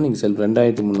கொடுத்தப்போ நீங்கள்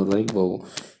 2300 வரைக்கும் போகும்.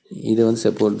 இது வந்து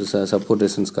சப்போர்ட்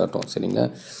ரெசிஸ்டன்ஸ் காட்டும். சரிங்களா.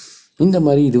 இந்த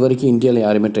மாதிரி இது வரைக்கும் இந்தியாவில்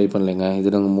யாருமே ட்ரை பண்ணலைங்க. இது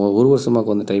நாங்கள் ஒரு வருஷமாக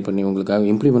வந்து ட்ரை பண்ணி உங்களுக்காக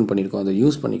இம்ப்ளிமெண்ட் பண்ணியிருக்கோம். அதை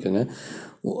யூஸ் பண்ணிக்கோங்க.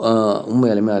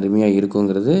 உண்மையாலுமே அருமையாக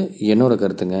இருக்குங்கிறது என்னோட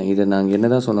கருத்துங்க. இதை நாங்கள் என்ன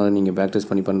தான் சொன்னாலும் நீங்கள் ப்ராக்டிஸ்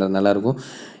பண்ணுறது நல்லாயிருக்கும்.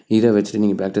 இதை வச்சுட்டு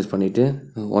நீங்கள் ப்ராக்டிஸ் பண்ணிவிட்டு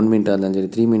 1 மினிட்டாக இருந்தாலும் சரி,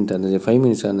 3 மினிட்டாக இருந்தாலும் சரி, 5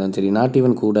 மினிட்ஸாக இருந்தாலும் சரி, நாட்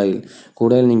ஈவன்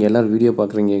கூடாயில் நீங்கள் எல்லோரும் வீடியோ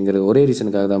பார்க்குறீங்கிற ஒரே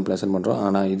ரீசனுக்காக தான் ப்ளசன் பண்ணுறோம்.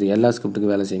 ஆனால் இது எல்லா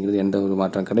ஸ்கிரிப்ட்டுக்கும் வேலை செய்யுங்கிறது எந்த ஒரு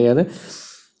மாற்றம் கிடையாது.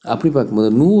 அப்படி பார்க்கும்போது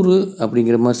 100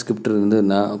 அப்படிங்கிற மாதிரி ஸ்கிரிப்ட்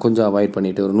இருந்ததுன்னா கொஞ்சம் அவாய்ட்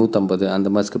பண்ணிவிட்டு ஒரு 150 அந்த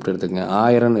மாதிரி ஸ்கிரிப்ட் எடுத்துக்கங்க.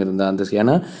 1000 இருந்தால்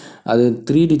ஏன்னா அது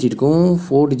 3 டிஜிட்டுக்கும்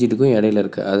 4 டிஜிட்டுக்கும் இடையில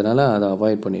இருக்குது. அதனால் அதை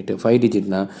அவாய்ட் பண்ணிவிட்டு 5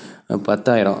 டிஜிட்னா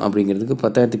 10,000 அப்படிங்கிறதுக்கு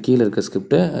 10,000க்கு கீழே இருக்க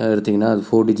ஸ்கிரிப்ட்டு எடுத்திங்கன்னா அது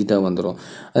 4 டிஜிட்டாக வந்துடும்.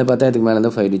 அது 10,000க்கு மேலே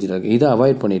இருந்தால் 5 டிஜிட் இருக்குது. இதை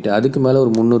அவாய்ட் பண்ணிவிட்டு அதுக்கு மேலே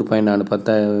ஒரு 300 பாயிண்ட்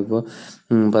 10,000 இப்போ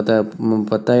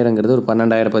 10,000ங்கிறது ஒரு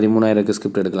 12,000 13,000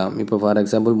 ஸ்கிரிப்ட் எடுக்கலாம். இப்போ ஃபார்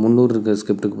எக்ஸாம்பிள் 300 இருக்க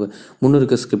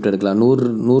ஸ்கிரிப்ட் எடுக்கலாம்.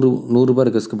 100 ரூபா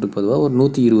இருக்க ஸ்கிரிப்ட்டுக்கு பொதுவாக ஒரு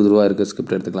 120 ரூபா இருக்க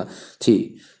ஸ்கிரிப்ட் எடுத்துக்கலாம்.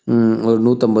 ஒரு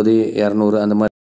 150 200 அந்த மாதிரி